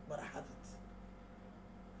 but I have it.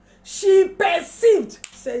 She perceived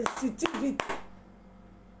sensitivity.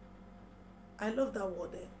 I love that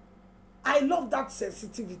word there. I love that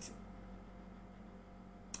sensitivity.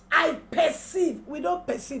 I perceive. We don't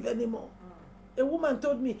perceive anymore. A woman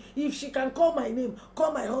told me, if she can call my name,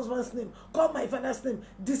 call my husband's name, call my father's name,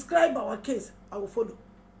 describe our case, I will follow.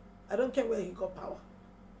 I don't care where he got power.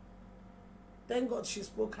 Thank God she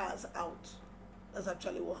spoke hers out. That's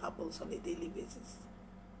actually what happens on a daily basis.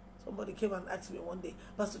 Somebody came and asked me one day,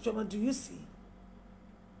 Pastor Choma, do you see?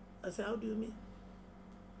 I said, how do you mean?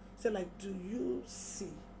 He said, like, do you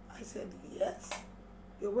see? I said, yes.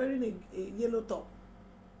 You're wearing a yellow top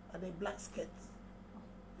and a black skirt.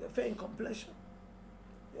 You're fair in complexion.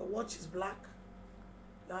 Your watch is black.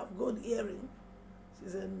 You have gold earring. She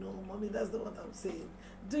said, no, mommy, that's not what I'm saying.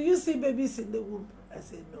 Do you see babies in the womb? I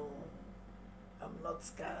said, no, I'm not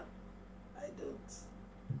scared. I don't.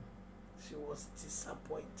 She was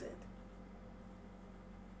disappointed.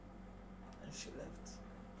 And she left.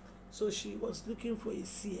 So she was looking for a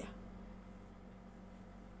seer.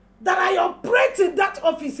 That I operate in that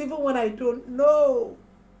office even when I don't know.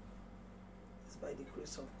 It's by the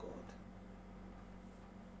grace of God.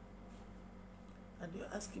 And you're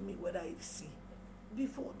asking me whether I see.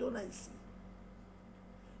 Before, don't I see?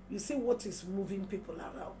 You see what is moving people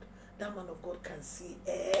around. That man of God can see.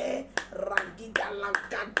 Ragida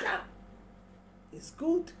lagada. It's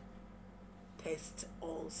good. Test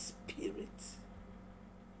all spirits.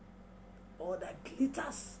 All that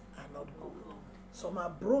glitters are not gold. Some are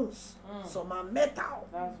bronze. Some are metal.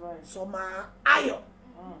 That's right. Some are iron.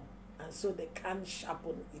 And so they can't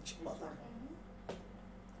sharpen each other.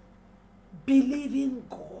 Believing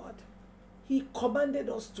God, He commanded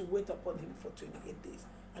us to wait upon Him for 28 days.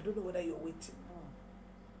 I don't know whether you're waiting.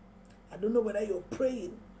 I don't know whether you're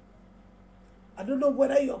praying. I don't know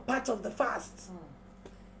whether you're part of the fast.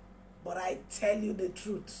 But I tell you the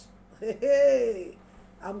truth. Hey,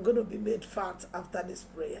 I'm going to be made fat after this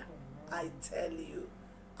prayer. I tell you.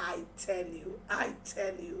 I tell you. I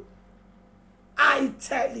tell you. I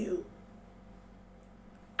tell you.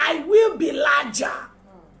 I will be larger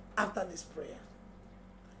after this prayer.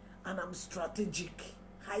 And I'm strategic,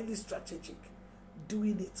 highly strategic,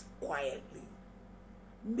 doing it quietly,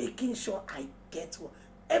 making sure I get one.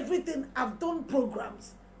 Everything, I've done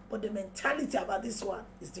programs, but the mentality about this one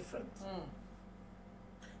is different.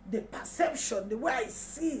 The perception, the way I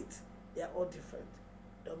see it, they are all different.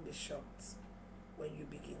 Don't be shocked when you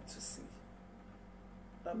begin to see.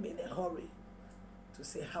 Don't be in a hurry to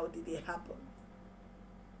say, how did it happen?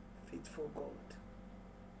 Faithful God.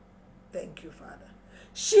 Thank you, Father.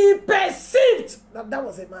 She perceived that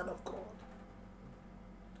was a man of God.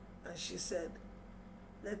 And she said,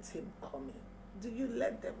 let him come in. Do you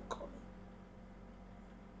let them come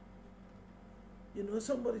in? You know,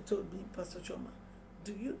 somebody told me, Pastor Choma,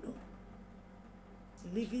 do you know,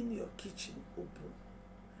 leaving your kitchen open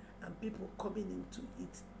and people coming in to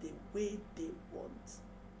eat the way they want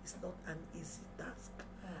is not an easy task.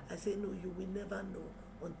 I say, no, you will never know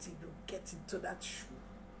until you get into that shoe.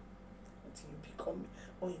 Until you become,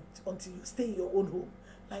 until you stay in your own home.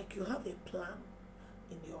 Like you have a plan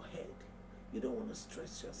in your head. You don't want to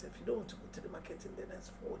stress yourself. You don't want to go to the market in the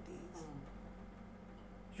next 4 days.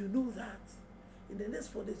 You know that. In the next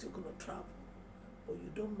 4 days, you're going to travel. But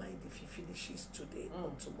you don't mind if he finishes today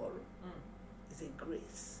or tomorrow. It's a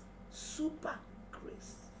grace. Super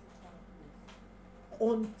grace.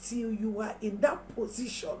 Until you are in that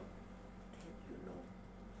position, you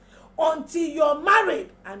know. Until you're married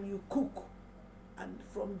and you cook. And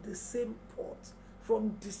from the same pot.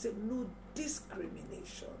 From the same, no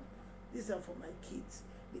discrimination. These are for my kids.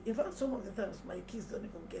 In fact, some of the times my kids don't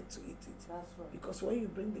even get to eat it. That's right. Because when you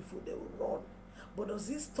bring the food, they will run. But does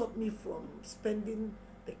this stop me from spending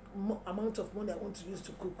the amount of money I want to use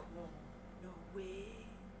to cook? No way.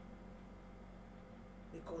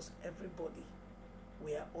 Because everybody,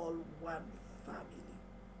 we are all one family.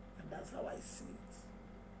 And that's how I see it.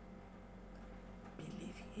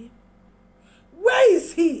 Believe him. Where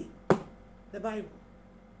is he? The Bible.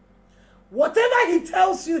 Whatever he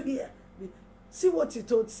tells you here, see what he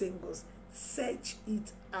told singles. Search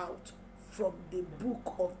it out from the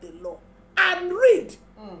book of the law and read.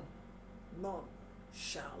 None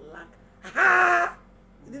shall lack. Ha!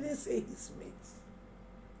 He didn't say his mate.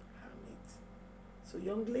 Her mate. So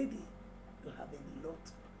young lady, you have a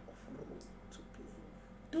lot of role to play.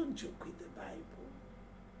 Don't joke with the Bible.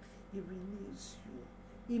 It renews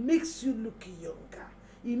you. It makes you look younger.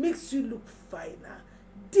 It makes you look finer.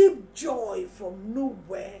 Deep joy from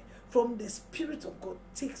nowhere, from the Spirit of God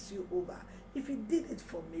takes you over. If he did it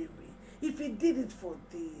for Mary, if he did it for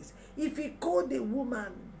this, if he called a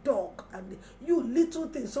woman dog, and you little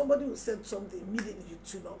thing, somebody who said something, immediately you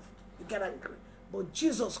tune off, you get angry. But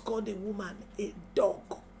Jesus called a woman a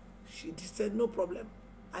dog. She said, no problem.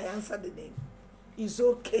 I answered the name. It's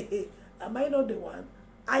okay. Am I not the one?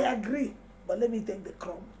 I agree. But let me take the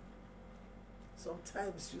crumb.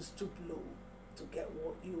 Sometimes you stoop low to get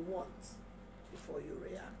what you want before you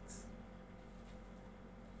react.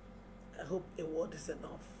 I hope a word is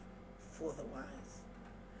enough for the wise.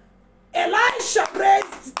 Elisha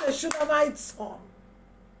raised the Shunammite's son.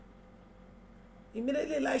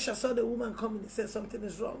 Immediately Elisha saw the woman coming. He said, something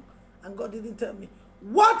is wrong. And God didn't tell me.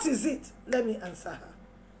 What is it? Let me answer her.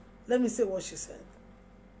 Let me say what she said.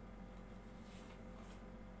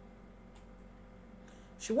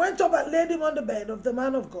 She went up and laid him on the bed of the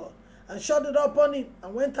man of God and shut it upon him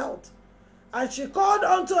and went out. And she called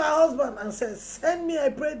unto her husband and said, send me, I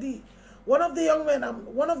pray thee, one of the young men and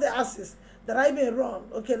one of the asses, that I may run.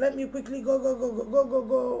 Okay, let me quickly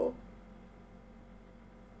go.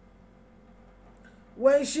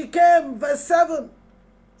 When she came, verse 7,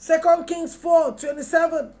 2 Kings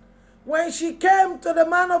 4:27. When she came to the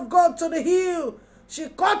man of God to the hill, she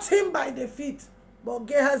caught him by the feet. But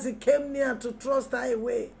Gehazi came near to thrust her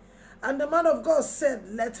away. And the man of God said,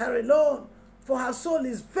 let her alone, for her soul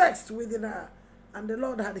is vexed within her. and the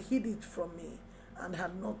Lord had hid it from me and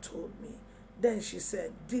had not told me. Then she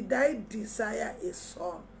said, did I desire a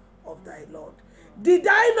son of thy Lord? Did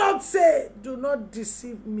I not say, do not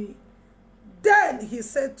deceive me? Then he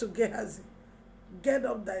said to Gehazi, get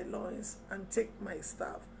up thy loins and take my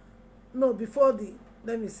staff. No, before the,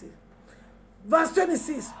 let me see. Verse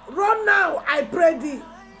 26, run now, I pray thee,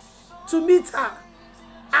 to meet her,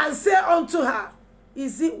 and say unto her,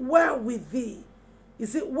 is it well with thee?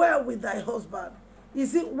 Is it well with thy husband?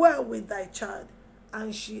 Is it well with thy child?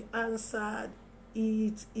 And she answered,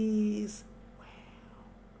 it is well.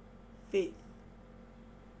 Faith.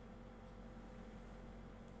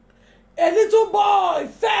 A little boy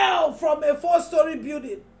fell from a 4-story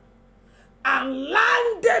building and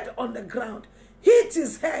landed on the ground, hit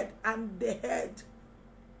his head, and the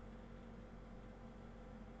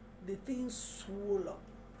thing swelled up.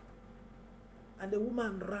 And the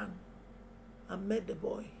woman ran and met the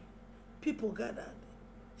boy. People gathered.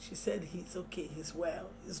 She said, he's okay, he's well,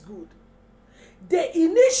 he's good. The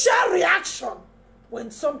initial reaction when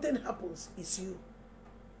something happens is you.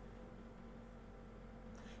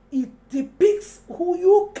 It depicts who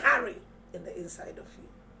you carry in the inside of you.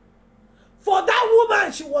 For that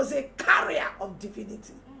woman, she was a carrier of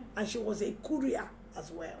divinity. And she was a courier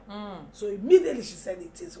as well. So immediately she said,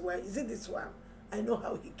 it is well. Is it this one? I know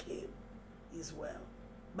how he came. He's well.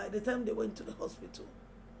 By the time they went to the hospital,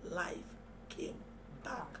 life came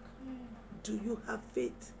back. Do you have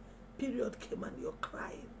faith? Period came and you're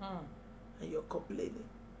crying. And you're complaining.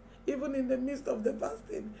 Even in the midst of the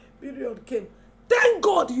fasting, period came. Thank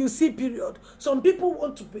God you see period. Some people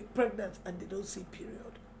want to be pregnant and they don't see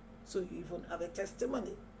period. So you even have a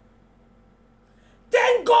testimony.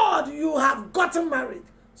 Thank God you have gotten married.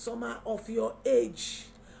 Some are of your age,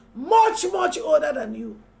 much, much older than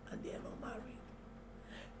you, and they are not married.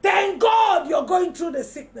 Thank God you're going through the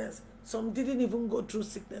sickness. Some didn't even go through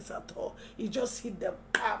sickness at all. It just hit them,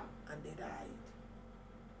 bam, and they died.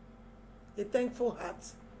 A thankful heart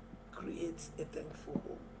creates a thankful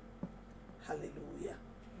home. Hallelujah.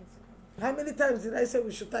 How many times did I say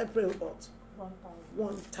we should type Rehoboth?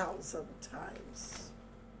 1,000 times.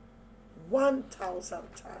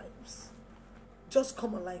 1,000 times. Just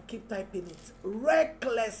come online, keep typing it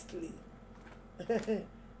recklessly.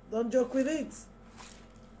 Don't joke with it.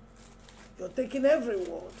 You're taking every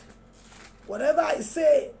word. Whatever I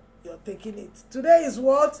say, you're taking it. Today is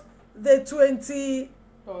what? The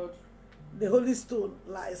 23rd. The Holy Stone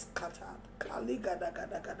lies scattered. Kali gada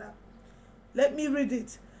gada gada. Let me read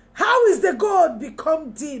it. How is the gold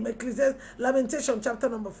become dim? Lamentation chapter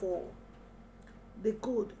number 4. The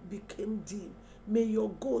gold became dim. May your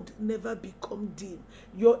gold never become dim.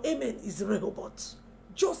 Your amen is Rehoboth.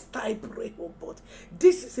 Just type Rehoboth.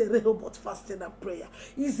 This is a Rehoboth fasting and prayer.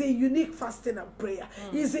 It's a unique fasting and prayer.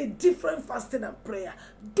 It's a different fasting and prayer.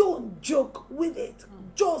 Don't joke with it.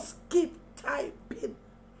 Just keep typing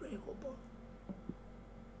Rehoboth.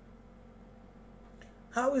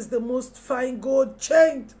 How is the most fine gold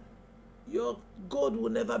changed? Your gold will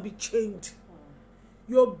never be changed.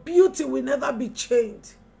 Your beauty will never be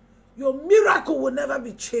changed. Your miracle will never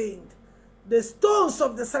be changed. The stones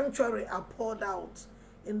of the sanctuary are poured out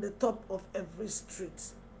in the top of every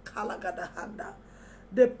street. Kalagadahanda.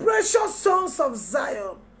 The precious sons of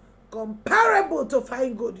Zion, comparable to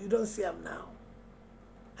fine gold. You don't see them now.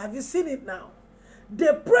 Have you seen it now?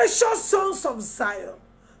 The precious sons of Zion,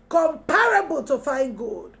 comparable to fine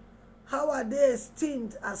gold. How are they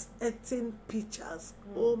esteemed as earthen pitchers?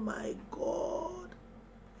 Oh my God.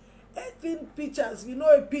 Earthen pitchers. You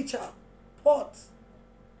know a pitcher, pot,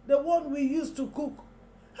 the one we used to cook.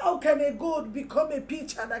 How can a gold become a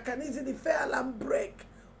pitcher that can easily fail and break?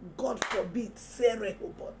 God forbid. Say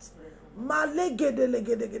Rehoboth. Even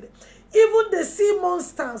the sea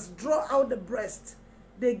monsters draw out the breast.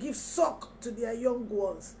 They give suck to their young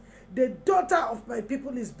ones. The daughter of my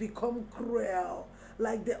people is become cruel,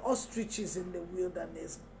 like the ostriches in the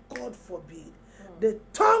wilderness. God forbid. The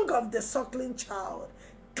tongue of the suckling child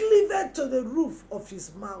cleaved to the roof of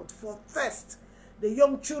his mouth for thirst. The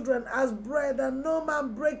young children ask bread, and no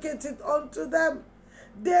man breaketh it unto them.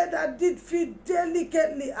 They that did feed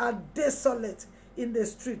delicately are desolate in the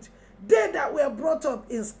street. They that were brought up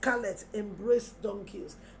in scarlet embrace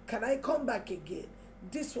donkeys. Can I come back again?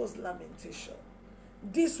 This was lamentation.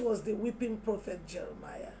 This was the weeping prophet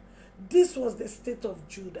Jeremiah. This was the state of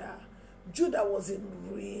Judah. Judah was in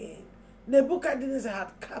ruin. Nebuchadnezzar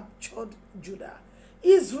had captured Judah.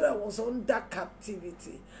 Israel was under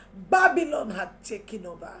captivity. Babylon had taken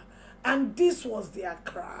over. And this was their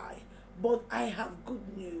cry. But I have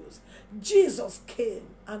good news. Jesus came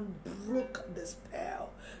and broke the spell.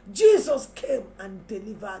 Jesus came and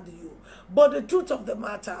delivered you. But the truth of the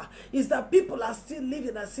matter is that people are still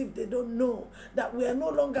living as if they don't know that we are no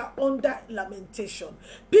longer under lamentation.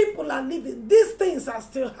 People are living. These things are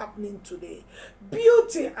still happening today.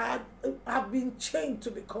 Beauty have been changed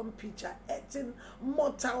to become picture, eating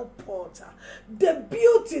mortal porter. The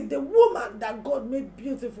beauty, the woman that God made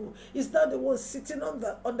beautiful, is not the one sitting on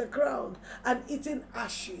the ground and eating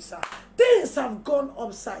ashes. Things have gone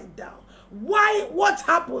upside down. Why? What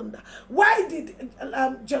happened? Why did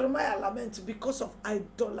Jeremiah lament? Because of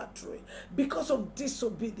idolatry, because of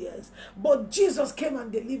disobedience. But Jesus came and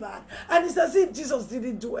delivered. And it's as if Jesus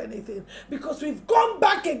didn't do anything, because we've gone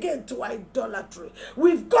back again to idolatry.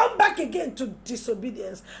 We've gone back again to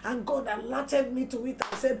disobedience. And God alerted me to it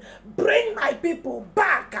and said, bring my people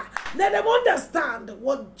back. Let them understand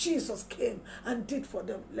what Jesus came and did for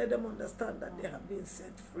them. Let them understand that they have been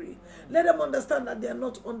set free. Let them understand that they are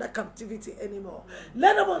not under captivity anymore.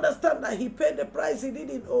 Let them understand that he paid the price he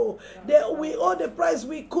didn't owe. We owe the price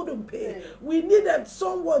we couldn't pay. We needed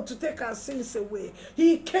someone to take our sins away.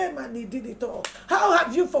 He came and he did it all. How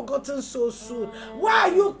have you forgotten so soon? Why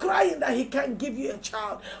are you crying that he can't give you a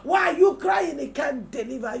child? Why are you crying he can't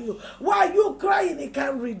deliver you? Why are you crying he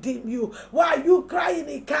can't redeem you? Why are you crying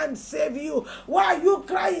he can't save you? Why are you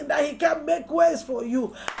crying that he can't make ways for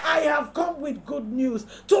you? I have come with good news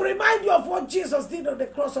to remind you of what Jesus did on the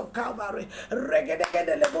cross of Calvary. He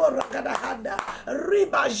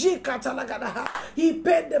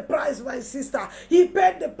paid the price, my sister. He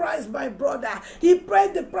paid the price, my brother. He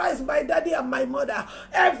paid the price, my daddy and my mother.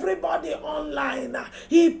 Everybody online,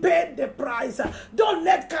 he paid the price. Don't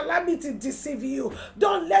let calamity deceive you.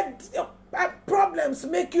 Don't let problems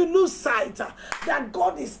make you lose sight that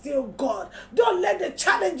God is still God. Don't let the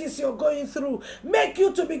challenges you're going through make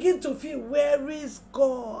you to begin to feel, where is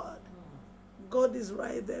God? God is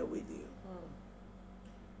right there with you.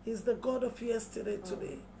 He's the God of yesterday,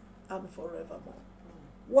 today, and forevermore.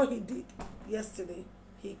 What he did yesterday,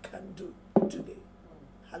 he can do today.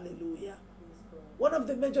 Hallelujah. One of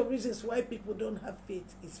the major reasons why people don't have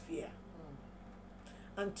faith is fear.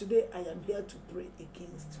 And today I am here to pray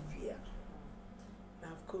against fear. I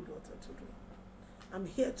have cold water to drink. I'm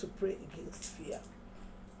here to pray against fear.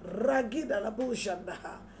 Ragida labo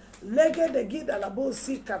jandaha. Legede gida labo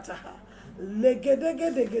sikataha. Legedege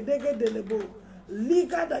degedege delebo.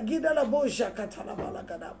 Liga da gida labo jakatala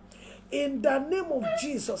balagada. In the name of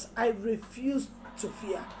Jesus, I refuse to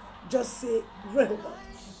fear. Just say,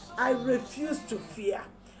 Rehoboth, I refuse to fear.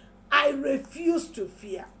 I refuse to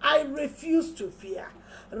fear. I refuse to fear.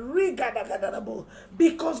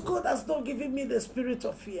 Because God has not given me the spirit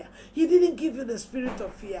of fear. He didn't give you the spirit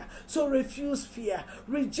of fear. So refuse fear.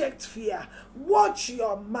 Reject fear. Watch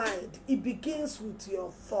your mind. It begins with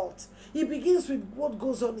your thoughts. It begins with what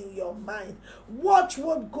goes on in your mind. Watch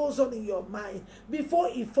what goes on in your mind before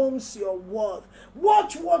it forms your word.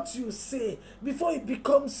 Watch what you say before it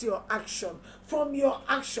becomes your action. From your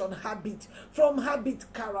action, habit. From habit,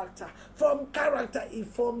 character. From character, it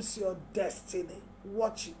forms your destiny.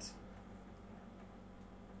 Watch it.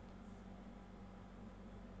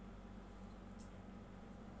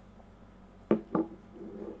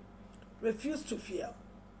 Refuse to fear.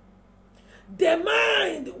 The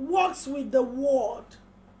mind works with the word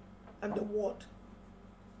and the word.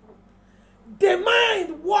 The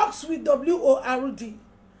mind works with W-O-R-D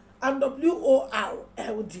and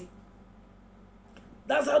W-O-R-L-D.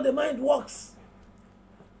 That's how the mind works.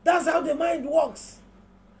 That's how the mind works.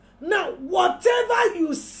 Now, whatever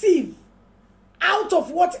you sieve out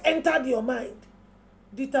of what entered your mind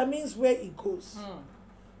determines where it goes.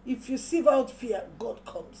 If you sieve out fear, God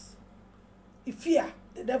comes. If fear,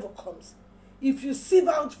 the devil comes. If you sieve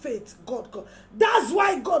out faith, God comes. That's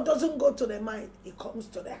why God doesn't go to the mind. It comes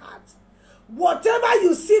to the heart. Whatever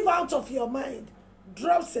you sieve out of your mind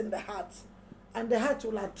drops in the heart. And the heart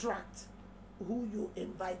will attract who you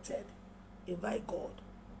invited. Invite God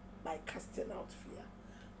by casting out fear.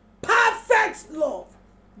 Perfect love.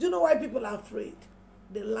 Do you know why people are afraid?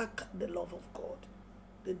 They lack the love of God.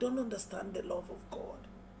 They don't understand the love of God.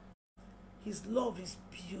 His love is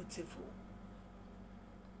beautiful.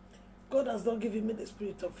 God has not given me the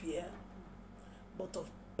spirit of fear, but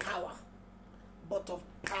of power, but of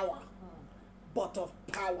power, but of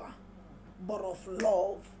power, but of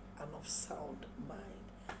love and of sound mind.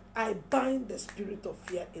 I bind the spirit of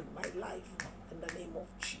fear in my life in the name of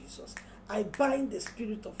Jesus. I bind the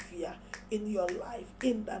spirit of fear in your life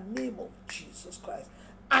in the name of Jesus Christ.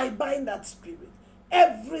 I bind that spirit.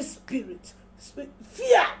 Every spirit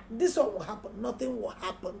Fear, this one will happen, nothing will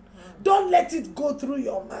happen. Don't let it go through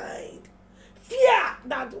your mind. Fear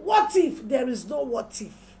that what if there is no what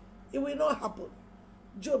if? It will not happen.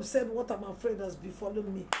 Job said, what I'm afraid has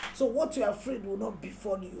befallen me. So what you're afraid will not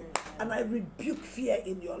befall you. And I rebuke fear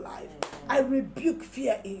in your life. I rebuke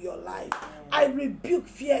fear in your life. I rebuke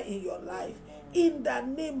fear in your life. In the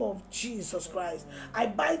name of Jesus Christ, I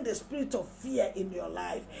bind the spirit of fear in your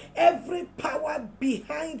life. Every power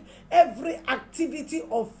behind every activity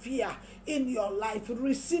of fear in your life,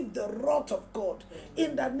 receive the wrath of God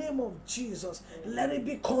in the name of Jesus. Let it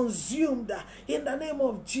be consumed in the name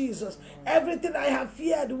of Jesus. Everything I have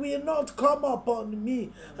feared will not come upon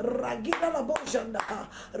me. Ragida la boshanda,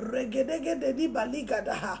 regedege de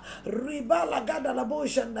libaligada, riba lagada la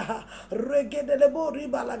boshanda, regede lebo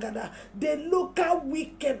riba lagada. The local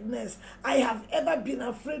wickedness I have ever been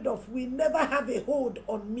afraid of will never have a hold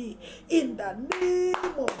on me. In the name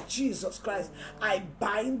of Jesus Christ, I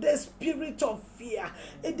bind the spirit of fear.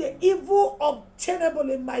 The evil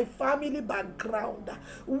obtainable in my family background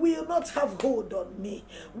will not have hold on me.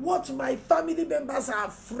 What my family members are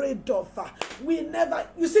afraid of will never,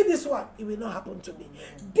 you see this one, it will not happen to me.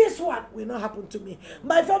 This one will not happen to me.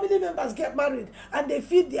 My family members get married and they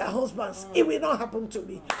feed their husbands, it will not happen to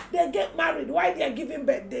me. They get married while they are giving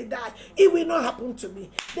birth, they die, it will not happen to me.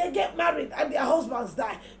 They get married and their husbands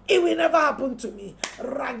die, it will never happen to me.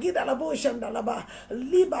 Ragida labo shandalaba,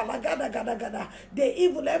 liba lagada gada gada. The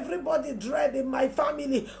evil everybody dread in my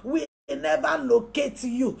family will never locate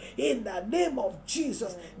you in the name of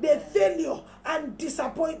Jesus. The failure and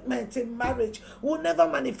disappointment in marriage will never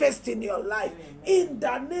manifest in your life in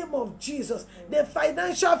the name of Jesus. The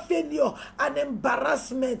financial failure and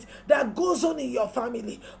embarrassment that goes on in your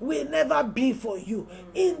family will never be for you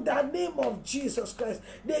in the name of Jesus Christ.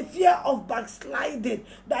 The fear of backsliding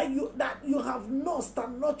that you have nursed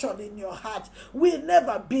and nurtured in your heart will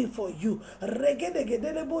never be for you. The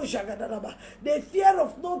fear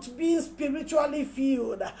of not being spiritually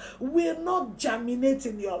filled will not germinate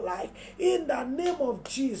in your life in the name of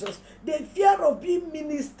Jesus. The fear of being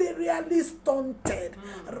ministerially stunted,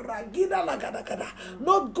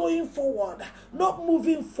 not going forward, not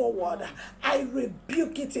moving forward, I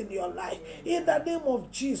rebuke it in your life in the name of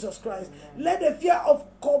Jesus Christ. Let the fear of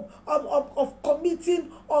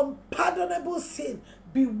committing unpardonable sin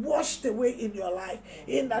be washed away in your life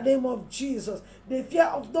in the name of Jesus. The fear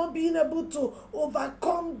of not being able to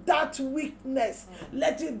overcome that weakness,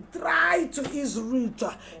 let it dry to its root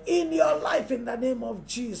in your life in the name of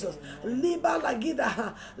Jesus. The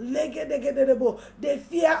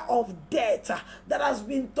fear of death that has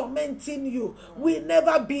been tormenting you will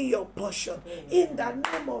never be your portion in the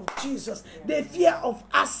name of Jesus. The fear of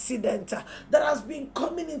accident that has been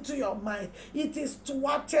coming into your mind, it is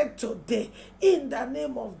thwarted today in the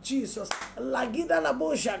name of Jesus.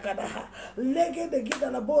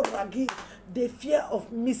 The fear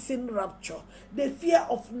of missing rapture, the fear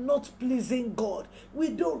of not pleasing God. We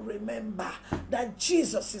don't remember that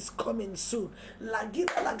Jesus is coming soon.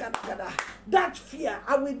 That fear,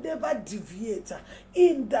 I will never deviate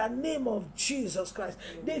in the name of Jesus Christ.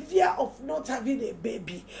 The fear of not having a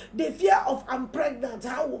baby, the fear of I'm pregnant,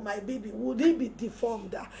 how will my baby, would he be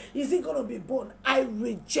deformed? Is he going to be born? I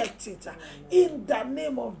reject it in the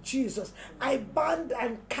name of Jesus. I banned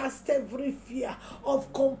and cast every fear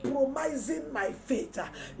of compromising my faith.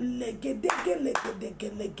 In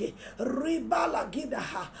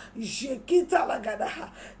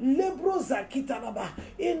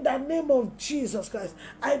the name of Jesus Christ,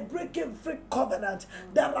 I break every covenant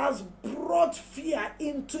that has brought fear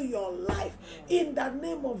into your life. In the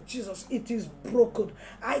name of Jesus, it is broken.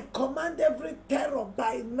 I command every terror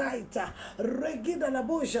by night that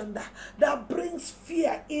brings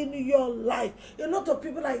fear in your life. A lot of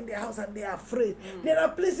people are in their house and they are afraid. There are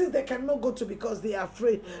places they cannot go to because they are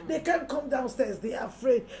afraid. They can't come downstairs, they are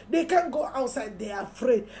afraid. They can't go outside, they are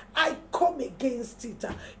afraid. I come against it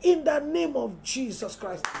in the name of Jesus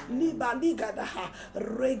Christ.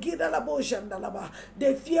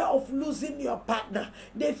 The fear of losing your partner,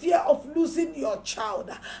 the fear of losing your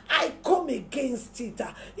child, I come against it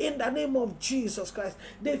in the name of Jesus Christ.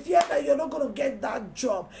 The fear that you're not going to get that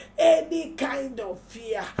job, any kind of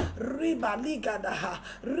fear, in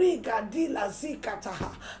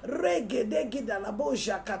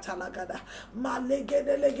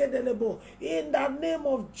the name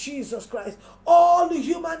of Jesus Christ, all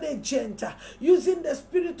human agent using the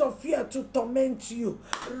spirit of fear to torment you,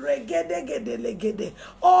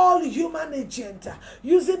 all human agent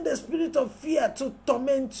using the spirit of fear to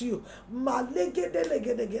torment you,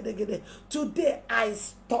 today I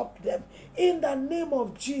stop them in the name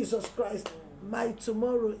of Jesus Christ. My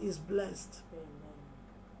tomorrow is blessed.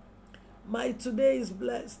 My today is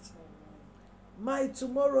blessed. My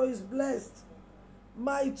tomorrow is blessed.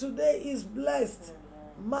 My today is blessed.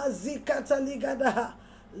 Mazikata ligadaha.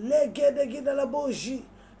 Legede gidalaboji.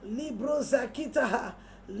 Libro zakitaha.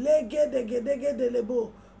 Legede gedegede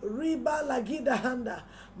lebo. Riba lagida handa.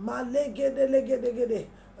 Malegede legede.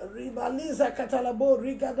 Ribaliza katalabo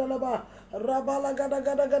rigadalaba. Rabala gada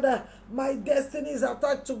gada gada. My destiny is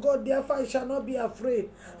attached to God, therefore I shall not be afraid.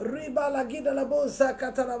 Ribala gidalabo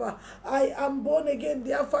zakatalaba. I am born again,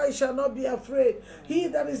 therefore I shall not be afraid. He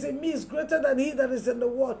that is in me is greater than he that is in the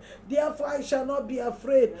world. Therefore I shall not be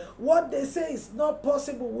afraid. What they say is not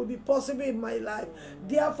possible will be possible in my life.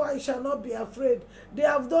 Therefore I shall not be afraid. They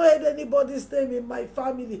have not heard anybody's name in my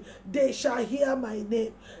family. They shall hear my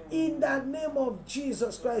name. In the name of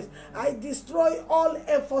Jesus Christ, I destroy all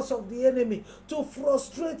efforts of the enemy to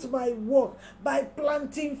frustrate my work by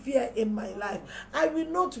planting fear in my life. I will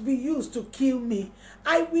not be used to kill me.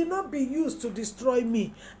 I will not be used to destroy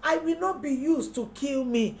me. I will not be used to kill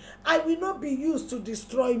me. I will not be used to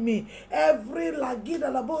destroy me. Every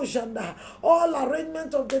lagida labojanda, all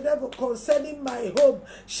arrangement of the devil concerning my home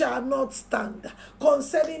shall not stand.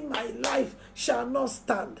 Concerning my life shall not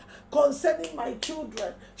stand. Concerning my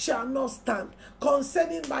children shall not stand.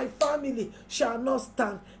 Concerning my family shall not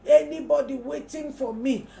stand. Anybody waiting for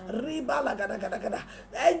me, riba lagada gada gada.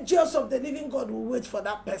 Angels of the living God will wait for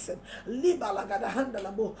that person. Liba lagada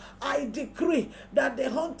handalabo. I decree that the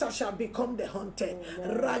hunter shall become the hunted.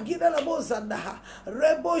 Ragida labo zandaha.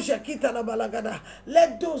 Rebo jakita labalagada.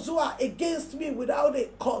 Let those who are against me without a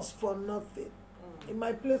cause for nothing, in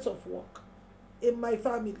my place of work, in my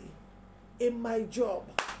family, in my job,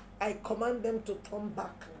 I command them to turn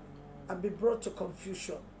back and be brought to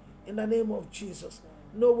confusion. In the name of Jesus,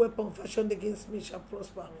 no weapon fashioned against me shall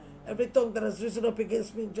prosper. Every tongue that has risen up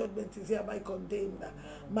against me in judgment is hereby condemned.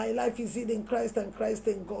 My life is hid in Christ and Christ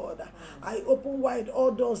in God. I open wide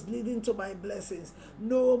all doors leading to my blessings.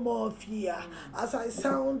 No more fear. As I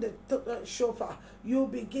sound the shofar, you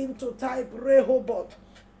begin to type Rehoboth.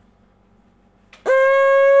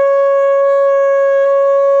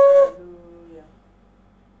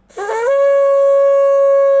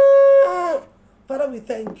 Father, we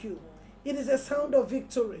thank you. It is a sound of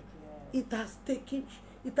victory. It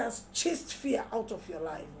has chased fear out of your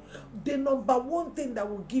life. The number one thing that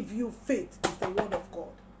will give you faith is the word of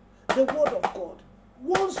God. The word of God.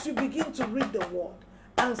 Once you begin to read the word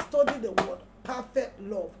and study the word, perfect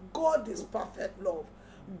love. God is perfect love.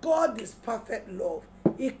 God is perfect love.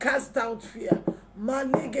 He casts out fear.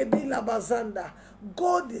 Maligedi labazanda.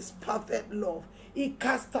 God is perfect love. He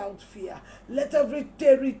cast out fear. Let every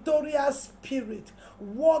territorial spirit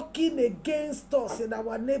walking against us in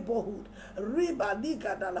our neighborhood, riba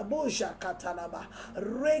liga dalaboja katalaba,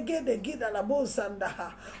 rege de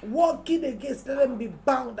gidalabozandaha, walking against, let them be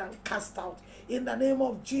bound and cast out in the name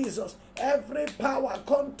of Jesus. Every power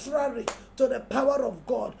contrary to the power of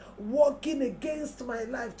God, walking against my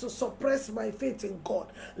life to suppress my faith in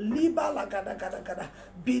God, liba lagada gada gada,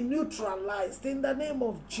 be neutralized in the name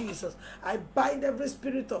of Jesus. I bind every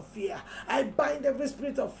spirit of fear. I bind every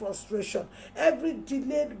spirit of frustration. Every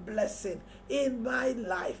delayed blessing in my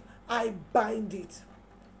life, I bind it.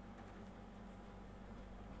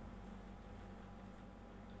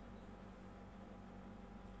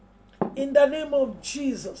 In the name of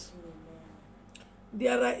Jesus.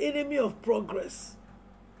 There are enemy of progress.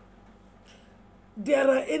 There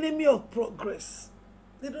are enemy of progress.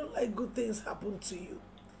 They don't like good things happen to you.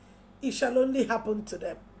 It shall only happen to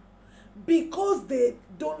them. Because they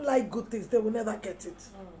don't like good things, they will never get it.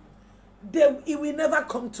 It will never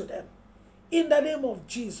come to them. In the name of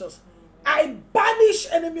Jesus, I banish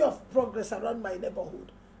enemy of progress around my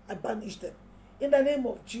neighborhood. I banish them. In the name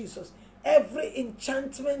of Jesus, every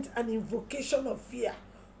enchantment and invocation of fear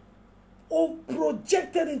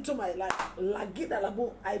projected into my life,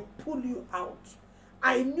 I pull you out.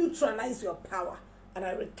 I neutralize your power and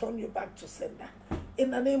I return you back to sender.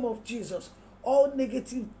 In the name of Jesus, all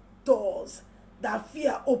negative doors that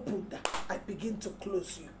fear opened, I begin to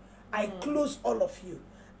close you. I close all of you.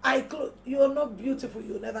 You are not beautiful,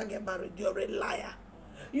 you'll never get married. You're a liar.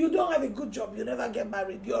 You don't have a good job, you never get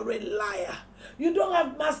married. You're a liar. You don't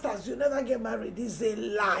have masters, you never get married. It's a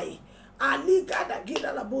lie. Ali gada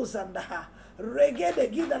gida la bozandaha.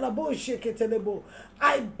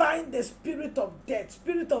 I bind the spirit of death,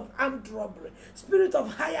 spirit of armed robbery, spirit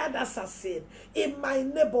of hired assassin in my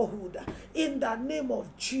neighborhood. In the name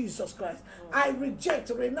of Jesus Christ, I reject,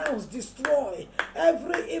 renounce, destroy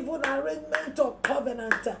every evil arrangement or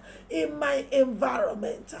covenant in my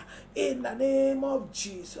environment. In the name of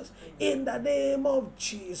Jesus, in the name of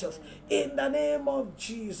Jesus, in the name of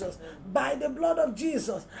Jesus, by the blood of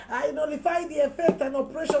Jesus, I nullify the effect and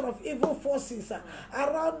operation of evil forces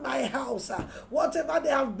around my house. Whatever they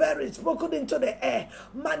have buried, spoken into the air,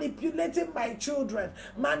 manipulating my children,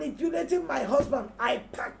 manipulating my husband, I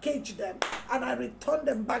package them and I return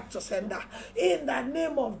them back to sender. In the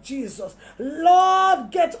name of Jesus,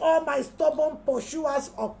 Lord, get all my stubborn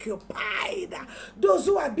pursuers occupied. Those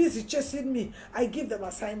who are busy chasing me, I give them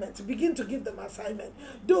assignment. Begin to give them assignment.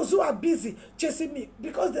 Those who are busy chasing me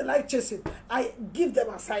because they like chasing, I give them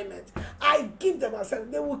assignment. I give them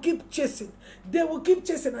assignment. They will keep chasing. They will keep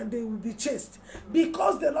chasing and they will be chased.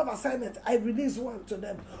 Because they love assignment, I release one to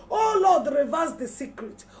them. Oh Lord, reverse the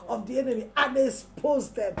secret of the enemy and expose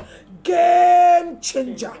them. Game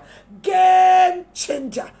changer. Game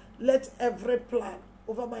changer. Let every plan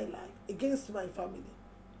over my life against my family,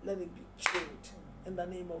 let it be changed in the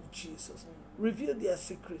name of Jesus. Reveal their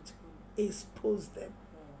secret. Expose them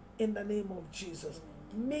in the name of Jesus.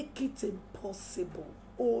 Make it impossible,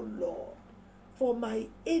 oh Lord, for my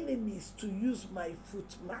enemies to use my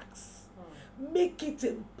footmarks. Make it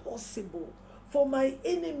impossible for my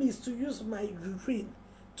enemies to use my urine,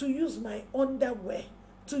 to use my underwear,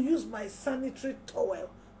 to use my sanitary towel,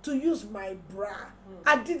 to use my bra.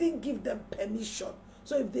 I didn't give them permission.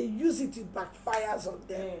 So if they use it, it backfires on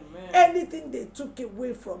them. Amen. Anything they took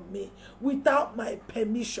away from me without my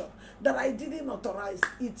permission, that I didn't authorize,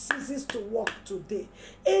 it ceases to work today.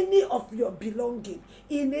 Any of your belonging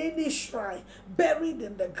in any shrine buried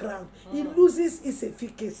in the ground, it loses its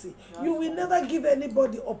efficacy. You will never give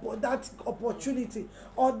anybody that opportunity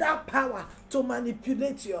or that power to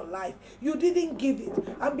manipulate your life. You didn't give it,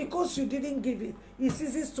 and because you didn't give it, it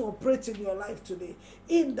ceases to operate in your life today.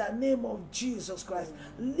 In the name of Jesus Christ.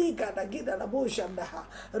 Liga da gida labo shandaha.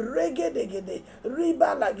 Rege de gede.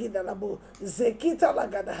 Riba la gida labo. Zekita la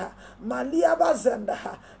gadaha. Malia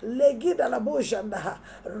bazandaha. Legida labo shandaha.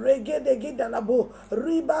 Rege de gida labo.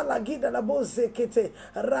 Riba la gida labo zekete.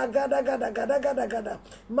 Ragada gada gada gada gada.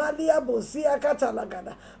 Malia bozia kata la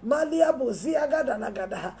gada. Malia bozia gada la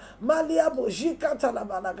gada. Malia bojika la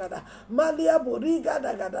balagada. Malia boriga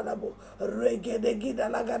da gada labo. Rege de gida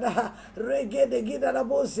la gada. Rege de gida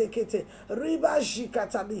labo zekete. Riba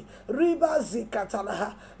jikatali. Riba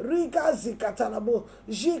zikatalaha. Riga zikatalabo.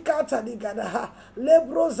 Jikatali gadaha.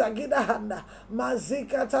 Lebro zagida handa.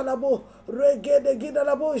 Mazikatalabo. Rege de gida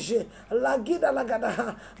labo je. La gida la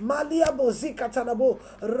gadaha. Malia bozikatalabo.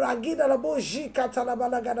 Ragida labo jikatalaba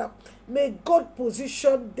la gada. May God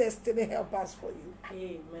position destiny helpers for you.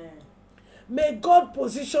 Amen. May God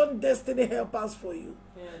position destiny helpers for you.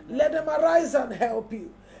 Amen. Let them arise and help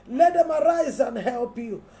you. Let them arise and help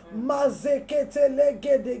you. Mazekete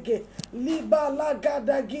legedege. Liba la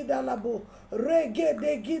gada gida labo. Rege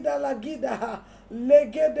de gida la gida ha.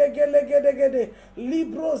 Legedege legedege.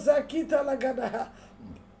 Libro zakita la gada ha.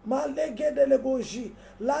 Malege de leboji.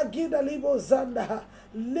 La gida libo zanda ha.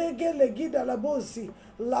 Lege legida labosi.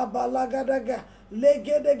 La balagadaga.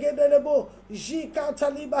 Legedegede lebo. Jika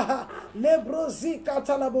talibaha. Lebro zika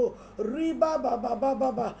talabo. Riba baba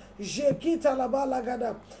baba. Jekita laba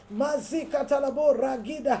lagada. Mazika talabo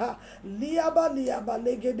ragidaha. Liaba liaba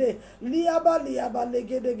legede. Liaba liaba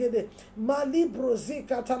legedegede. Malibro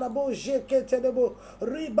zika talabo jekete lebo.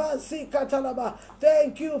 Riba zika talaba.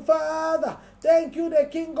 Thank you, Father. Thank you, the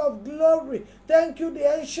King of Glory. Thank you,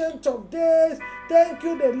 the Ancient of Days. Thank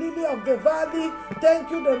you, the Lily of the Valley.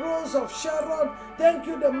 Thank you, the Rose of Sharon. Thank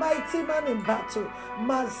you, the Mighty Man in battle.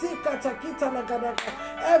 Mazika takita lagadaka.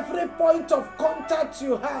 Every point of contact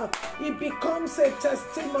you have, it becomes a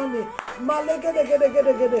testimony.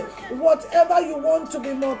 Malegedegedegedegede. Whatever you want to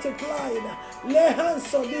be multiplied, lay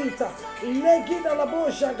hands on it. Legida labo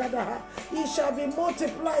jagadaha. It shall be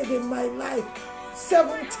multiplied in my life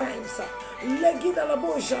 7 times.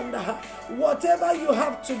 Whatever you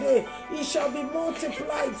have today, it shall be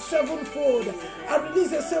multiplied 7-fold. I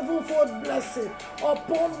release a 7-fold blessing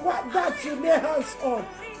upon what that you lay hands on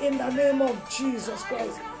in the name of Jesus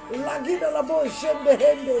Christ. Lagida labo jende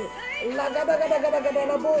hende. Lagada gada gada gada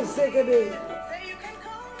labo zegede.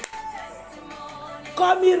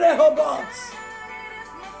 Call me Rehoboth.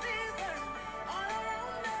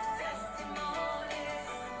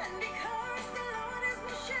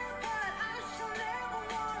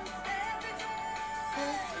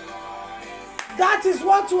 That is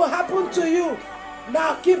what will happen to you.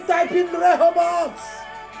 Now keep typing Rehoboth.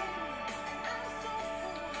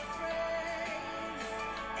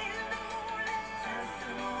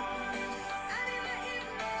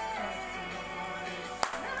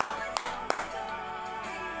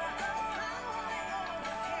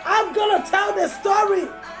 I'm going to tell the story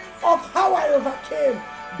of how I overcame,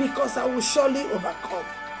 because I will surely overcome.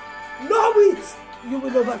 Know it, you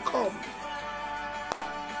will overcome.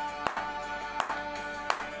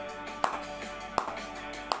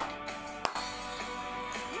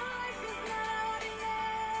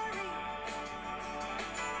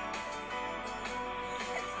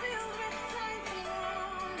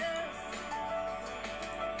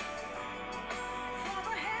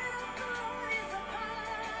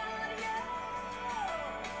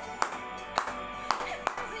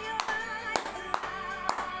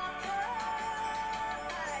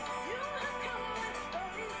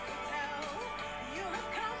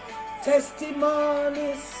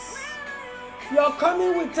 Testimonies. You're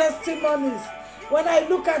coming with testimonies. When I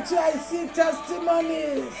look at you, I see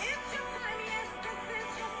testimonies.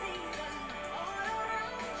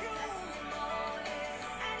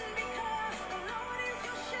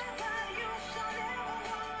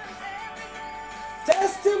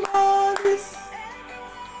 Testimonies.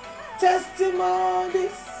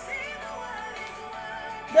 Testimonies.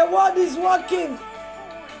 The word is working.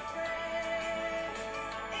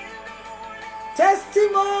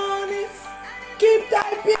 Testimonies. Keep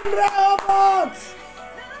typing Rehoboth.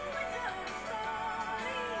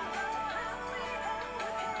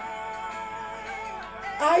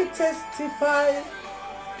 I testify.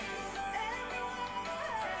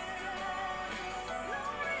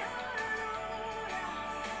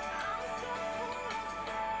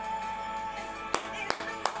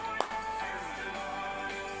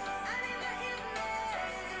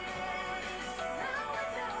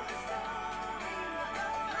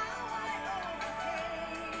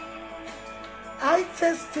 I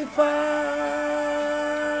testify.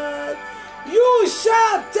 You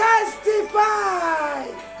shall testify.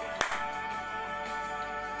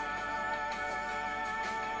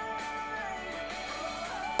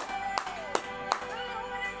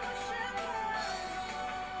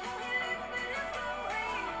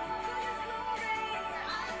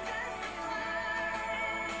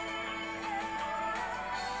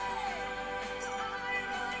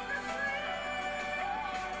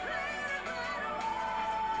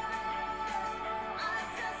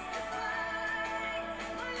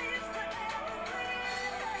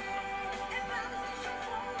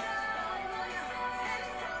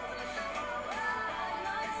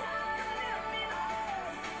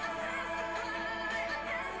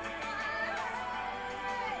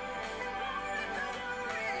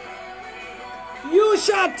 You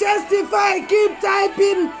shall testify. Keep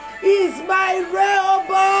typing. Is my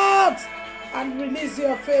Rehoboth. And release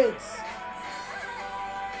your faith.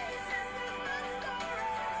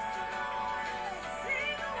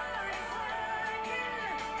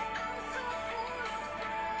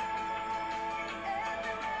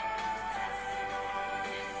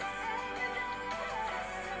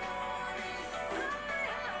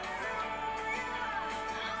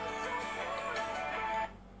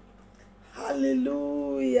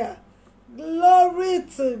 Hallelujah. Glory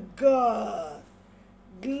to God.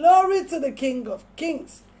 Glory to the King of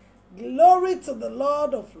Kings. Glory to the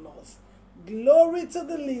Lord of Lords. Glory to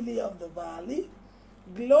the Lily of the Valley.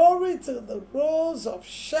 Glory to the Rose of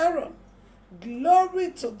Sharon.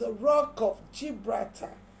 Glory to the Rock of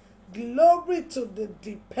Gibraltar. Glory to the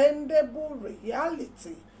dependable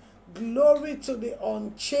reality. Glory to the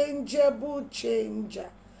unchangeable changer.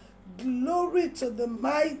 Glory to the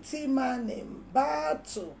mighty man in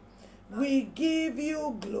battle. We give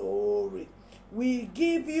you glory. We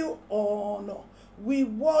give you honor. We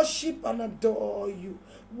worship and adore you.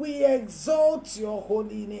 We exalt your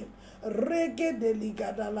holy name. Rege de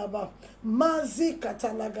ligadalaba. Mazi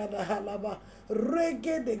katalagada halaba.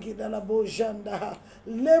 Rege de gidalabo jandaha.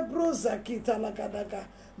 Lebro zakita lagadaga.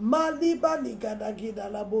 Maliba ligada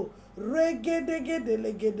gidalabo. Rege de gede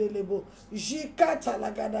legede lebo. Jikata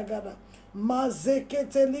lagadagada.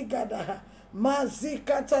 Mazekete ligadaha.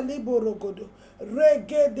 Mazikata liborogodo.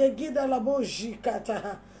 Rege de gidalabo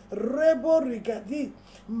jikataha. Rebo rigadi.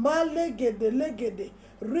 Malegede legede.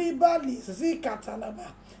 Ribali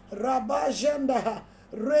zikatalaba. Rabajandaha.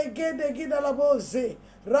 Regede gidalabo ze.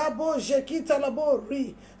 Rabo jekita labo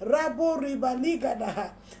ri. Rabo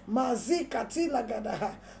ribaligadaha. Mazikati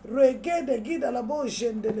lagadaha. Regede gidalabo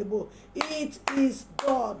jendelebo. It is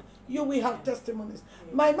God. You will have testimonies.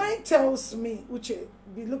 My mind tells me, Uche,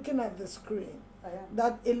 be looking at the screen. I am.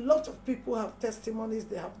 that a lot of people have testimonies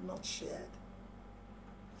they have not shared.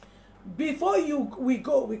 Before we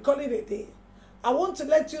go, we call it a day. I want to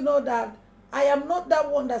let you know that I am not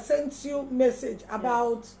that one that sends you message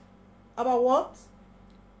about what?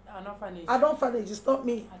 An orphanage. An orphanage. It's not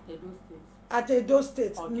me. At Edo At Edo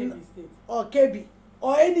State. State. Or Kebbi State. Or Kebbi.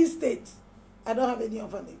 Or any state. I don't have any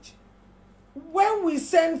orphanage. When we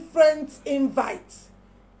send friends invites,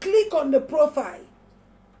 click on the profile.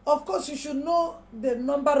 Of course, you should know the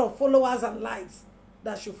number of followers and likes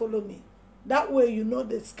that should follow me. That way you know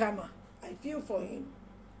the scammer. I feel for him.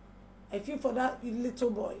 I feel for that little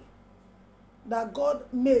boy that God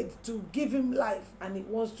made to give him life and he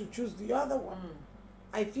wants to choose the other one.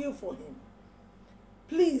 I feel for him.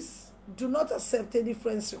 Please do not accept any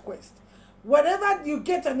friend's request. Whenever you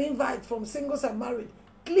get an invite from singles and married,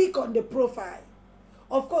 click on the profile.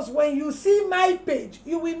 Of course, when you see my page,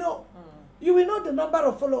 you will know. You will know the number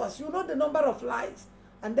of followers. You know the number of likes.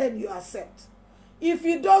 And then you accept. If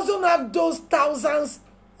he doesn't have those thousands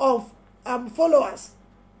of followers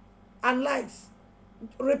and likes,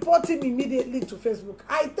 report him immediately to Facebook.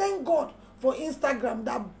 I thank God for Instagram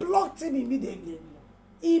that blocked him immediately.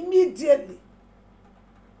 Immediately.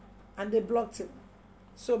 And they blocked him.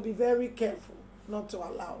 So be very careful not to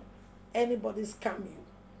allow anybody scam you.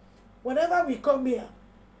 Whenever we come here,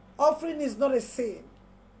 offering is not a sin.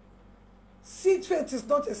 Seed faith is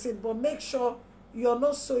not a sin, but make sure you're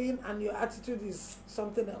not sowing and your attitude is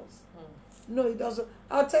something else. No, it doesn't.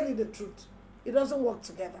 I'll tell you the truth. It doesn't work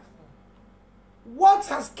together. What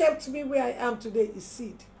has kept me where I am today is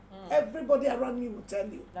seed. Everybody around me will tell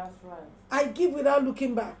you. That's right. I give without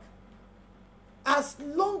looking back. As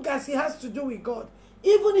long as it has to do with God.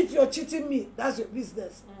 Even if you're cheating me, that's your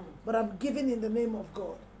business. But I'm giving in the name of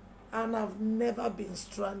God. And I've never been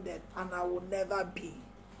stranded. And I will never be.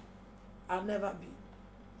 I'll never be.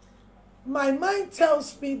 My mind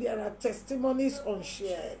tells me there are testimonies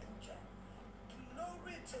unshared.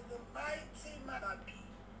 Glory to the mighty man I be.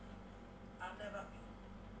 I'll never be.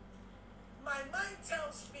 My mind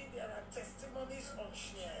tells me there are testimonies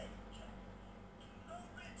unshared.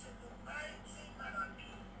 Glory to the mighty man I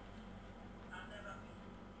be. I'll never be.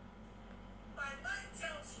 My mind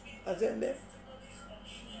tells me there are testimonies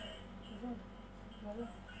unshared.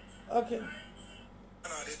 Okay.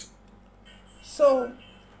 So,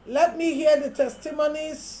 let me hear the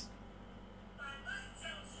testimonies.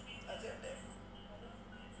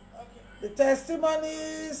 The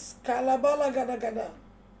testimonies. Kalabala gada gada.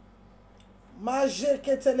 Maje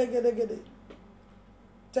ketele gede gede.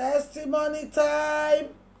 Testimony time.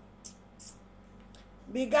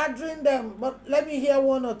 Be gathering them, but let me hear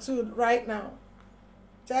one or two right now.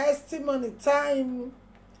 Testimony time.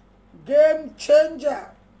 Game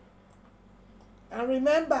changer. And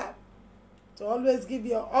remember to always give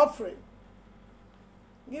your offering.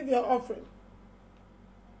 Give your offering.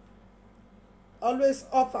 Always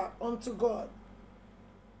offer unto God.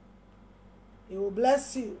 He will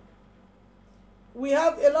bless you. We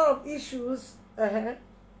have a lot of issues. Okay,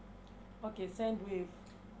 send wave.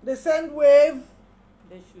 The send wave.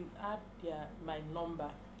 They should add my number.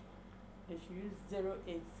 They should use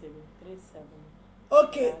 08737.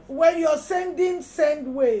 Okay, when you're sending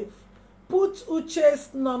send wave, put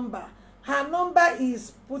Uche's number. Her number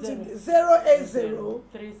is putting 080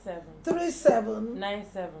 37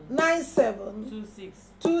 97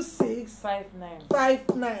 26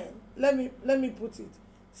 59. Let me put it.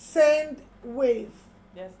 Send wave.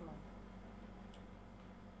 Yes, ma'am.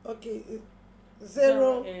 Okay,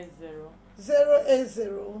 080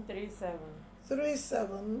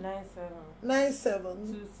 37 97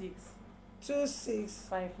 26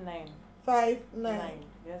 59. 59.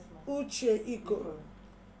 Yes, ma'am. Uche Iko.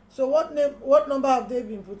 So what number have they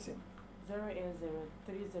been putting?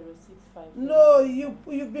 0803065. No,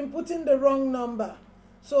 you've been putting the wrong number.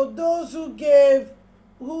 So those who gave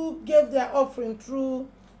their offering through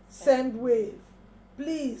SendWave,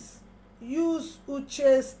 please use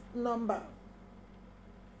Uche's number.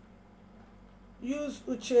 Use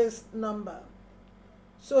Uche's number.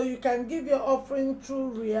 So you can give your offering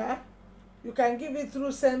through RIA. You can give it through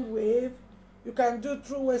SendWave. You can do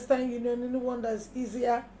through Western Union, anyone that's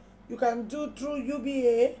easier. You can do through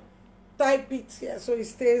UBA. Type it here so it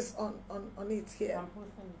stays on it here. I'm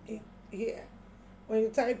posting it. Here. When you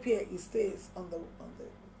type here, it stays on the.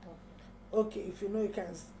 Okay, if you know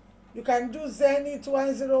you can do Zenith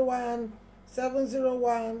 101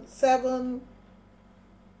 701 7.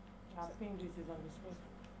 I think this is on the screen.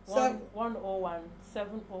 101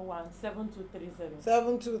 701 7237.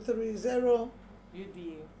 7230.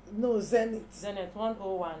 UBA. No, Zenith. Zenith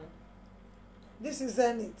 101. This is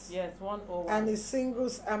Zenith. Yes, 101. And it's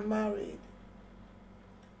singles and married.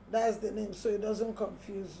 That's the name, so it doesn't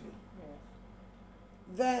confuse you.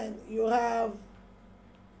 Yes. Then you have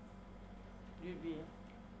UB.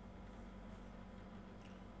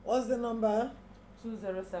 what's the number?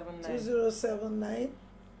 2079. 2079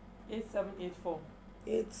 8784.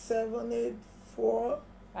 8784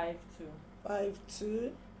 52.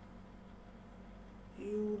 52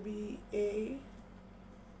 UBA.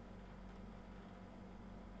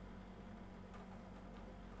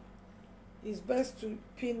 It's best to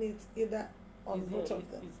pin it either on It's both here.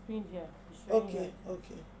 of them. It's pinned here. It's showing Okay, here.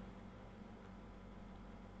 okay.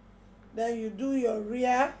 Then you do your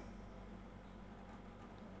rear.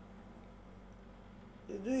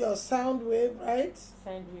 You do your sound wave, right?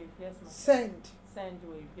 Send wave. Yes, ma'am. Send. Send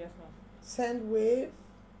wave. Yes, ma'am. Send wave.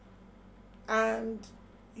 And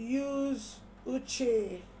use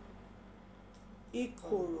Uche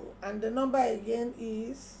Ikoro. And the number again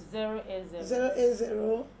is 080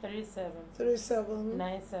 080 37 37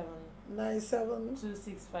 97 97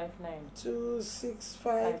 2659.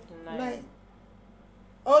 2659.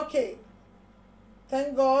 Okay.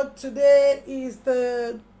 Thank God today is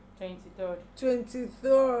the 23rd.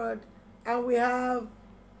 23rd and we have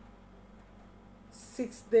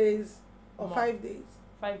 6 days or More. 5 days.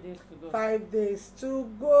 5 days to go. 5 days to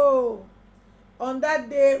go. On that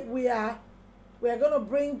day we are going to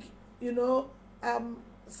bring,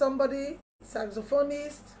 somebody,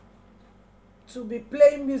 saxophonist, to be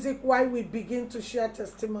playing music while we begin to share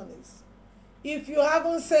testimonies. If you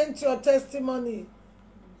haven't sent your testimony,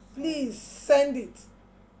 please send it.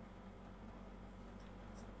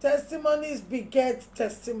 Testimonies beget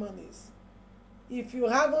testimonies. If you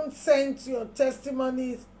haven't sent your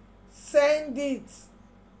testimonies, send it.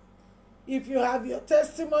 If you have your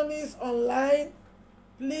testimonies online,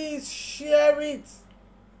 please share it.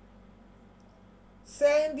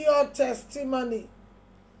 Send your testimony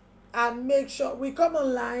and make sure we come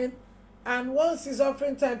online, and once it's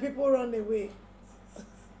offering time, people run away.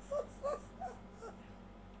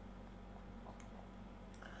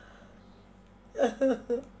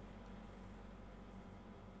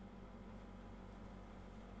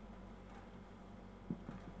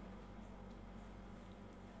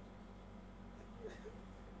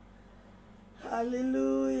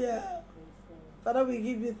 Hallelujah. Father, we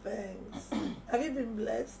give you thanks. Have you been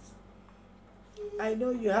blessed? I know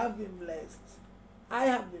you have been blessed. I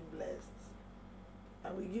have been blessed.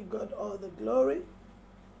 And we give God all the glory.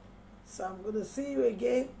 So I'm going to see you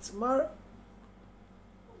again tomorrow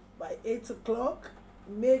by 8 o'clock.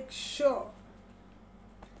 Make sure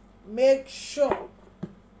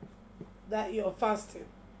that you're fasting.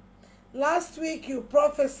 Last week you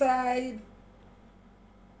prophesied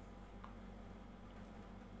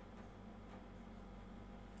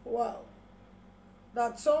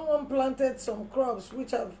that someone planted some crops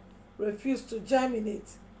which have refused to germinate,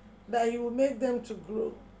 that he will make them to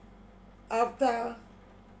grow. After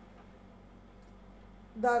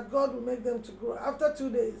that, God will make them to grow. After 2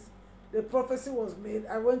 days, the prophecy was made.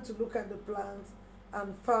 I went to look at the plants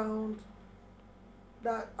and found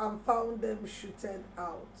them shooted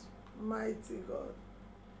out. Mighty God.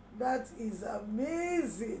 That is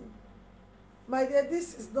amazing. My dear,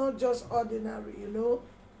 this is not just ordinary,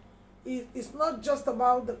 It's not just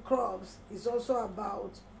about the crops. It's also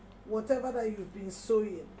about whatever that you've been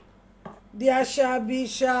sowing. There shall be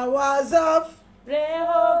showers of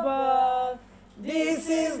Rehoboth. This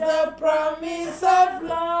is the promise of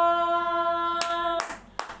Lord.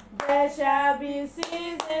 There shall be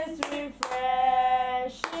seasons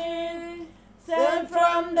refreshing, sent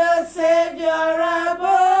from the Savior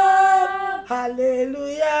above.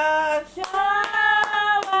 Hallelujah.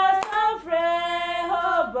 Showers of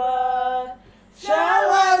Rehoboth.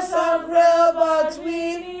 Showers of Rehoboth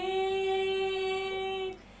we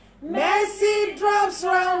need. mercy drops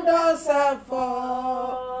round us are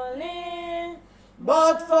falling,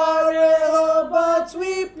 but for Rehoboth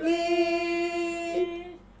we plead.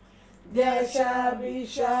 There shall be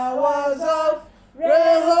showers of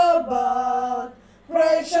Rehoboth,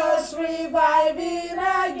 precious reviving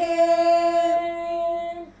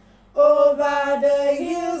again, over the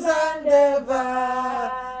hills and the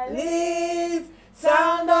valleys,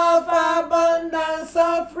 sound of abundance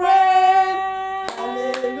of rain.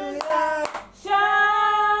 Hallelujah.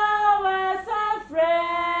 showers of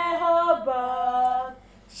Rehoboth.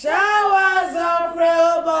 Showers of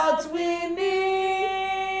Rehoboth we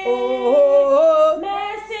need. Oh,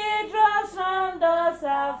 Mercy drops round us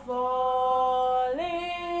are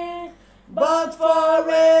falling, but for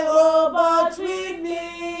Rehoboth we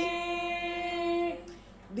need.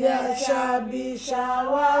 There shall be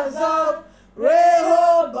showers of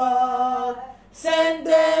Rehoboth, send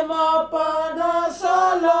them upon us,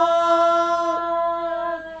 O Lord.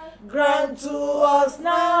 unto us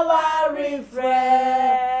now are refreshing.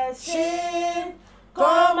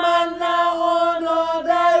 Come and now honor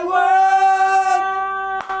thy word.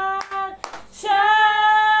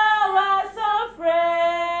 Showers of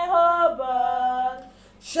Rehoboth.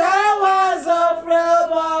 Showers of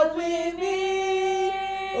Rehoboth we need.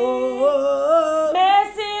 Oh,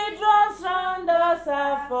 Mercy drops round us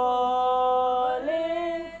are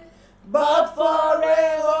falling. but for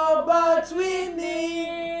Rehoboth we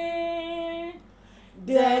need.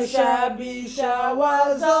 There shall be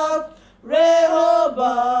showers of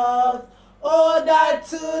Rehoboth. Oh, that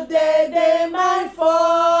today they might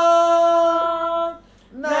fall.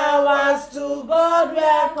 Now as to God we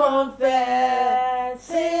are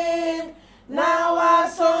confessing. Now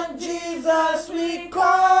as on Jesus we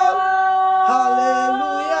call.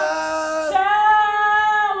 Hallelujah.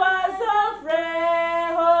 Showers of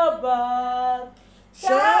Rehoboth.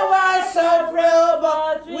 Showers of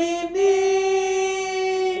Rehoboth we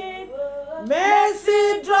need.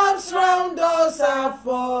 Mercy drops round us are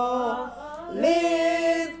falling,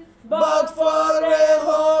 but for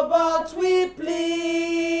Rehoboth we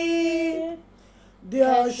plead.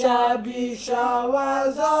 There shall be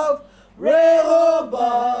showers of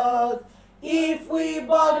Rehoboth if we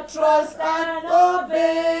but trust and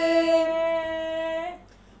obey.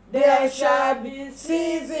 There shall be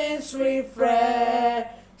seasons refreshing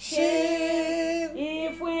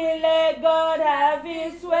If we let God have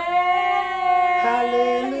His way.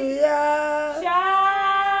 Hallelujah.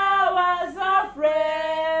 Showers of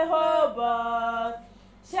Rehoboth.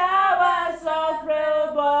 Showers of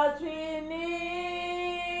Rehoboth we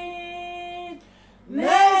need.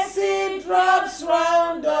 Mercy drops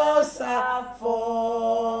round us are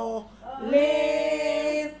falling,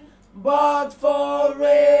 but for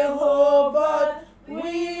Rehoboth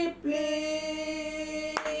we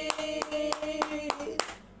plead.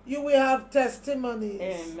 You will have testimonies.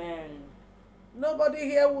 Amen. Nobody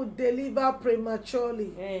here would deliver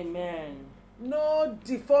prematurely. Amen. No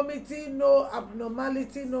deformity, no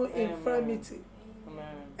abnormality, no Amen. infirmity.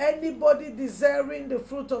 Amen. Anybody desiring the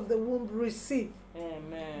fruit of the womb, receive.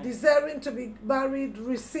 Amen. Desiring to be married,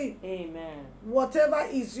 receive. Amen. Whatever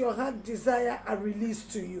is your heart desire, are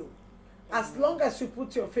released to you. As long as you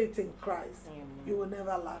put your faith in Christ, Amen. you will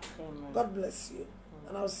never lack. Amen. God bless you.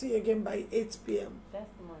 And I'll see you again by 8 p.m.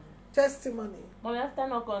 Testimony. Testimony. Mommy, after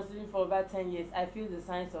not conceiving for over 10 years, I feel the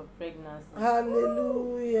signs of pregnancy.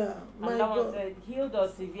 Hallelujah. My And that one God. said, healed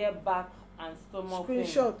of severe back and stomach pain.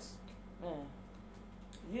 Screenshot. Yeah.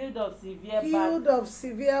 Healed of severe Healed of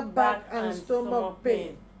severe back and stomach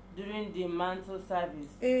pain. during the mantle service.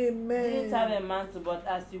 Amen. Didn't have a mantle, but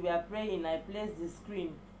as we were praying, I placed the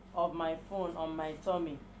screen of my phone on my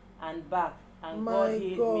tummy and back, and My God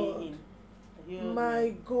healed God. me in. Healed My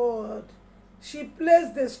me. God. She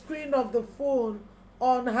placed the screen of the phone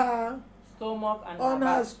on her Stomach and on her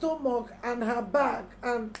her back. stomach and her back,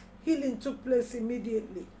 and healing took place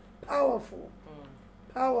immediately. Powerful.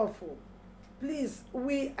 Powerful. Please,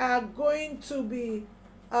 we are going to be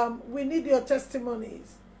we need your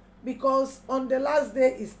testimonies, because on the last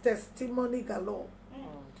day is testimony galore.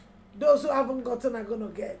 Those who haven't gotten are going to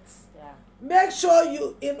get. Yeah. Make sure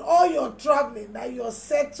you, in all your traveling, that you're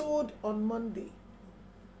settled on Monday.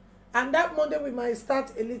 And that Monday we might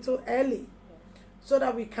start a little early, so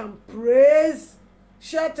that we can praise,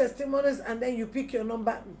 share testimonies, and then you pick your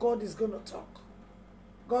number. God is going to talk.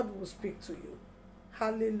 God will speak to you.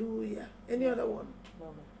 Hallelujah. Any other one?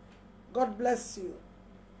 No. God bless you.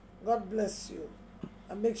 God bless you.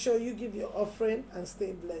 And make sure you give your offering and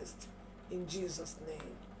stay blessed. In Jesus'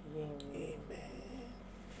 name. Yeah. Amen.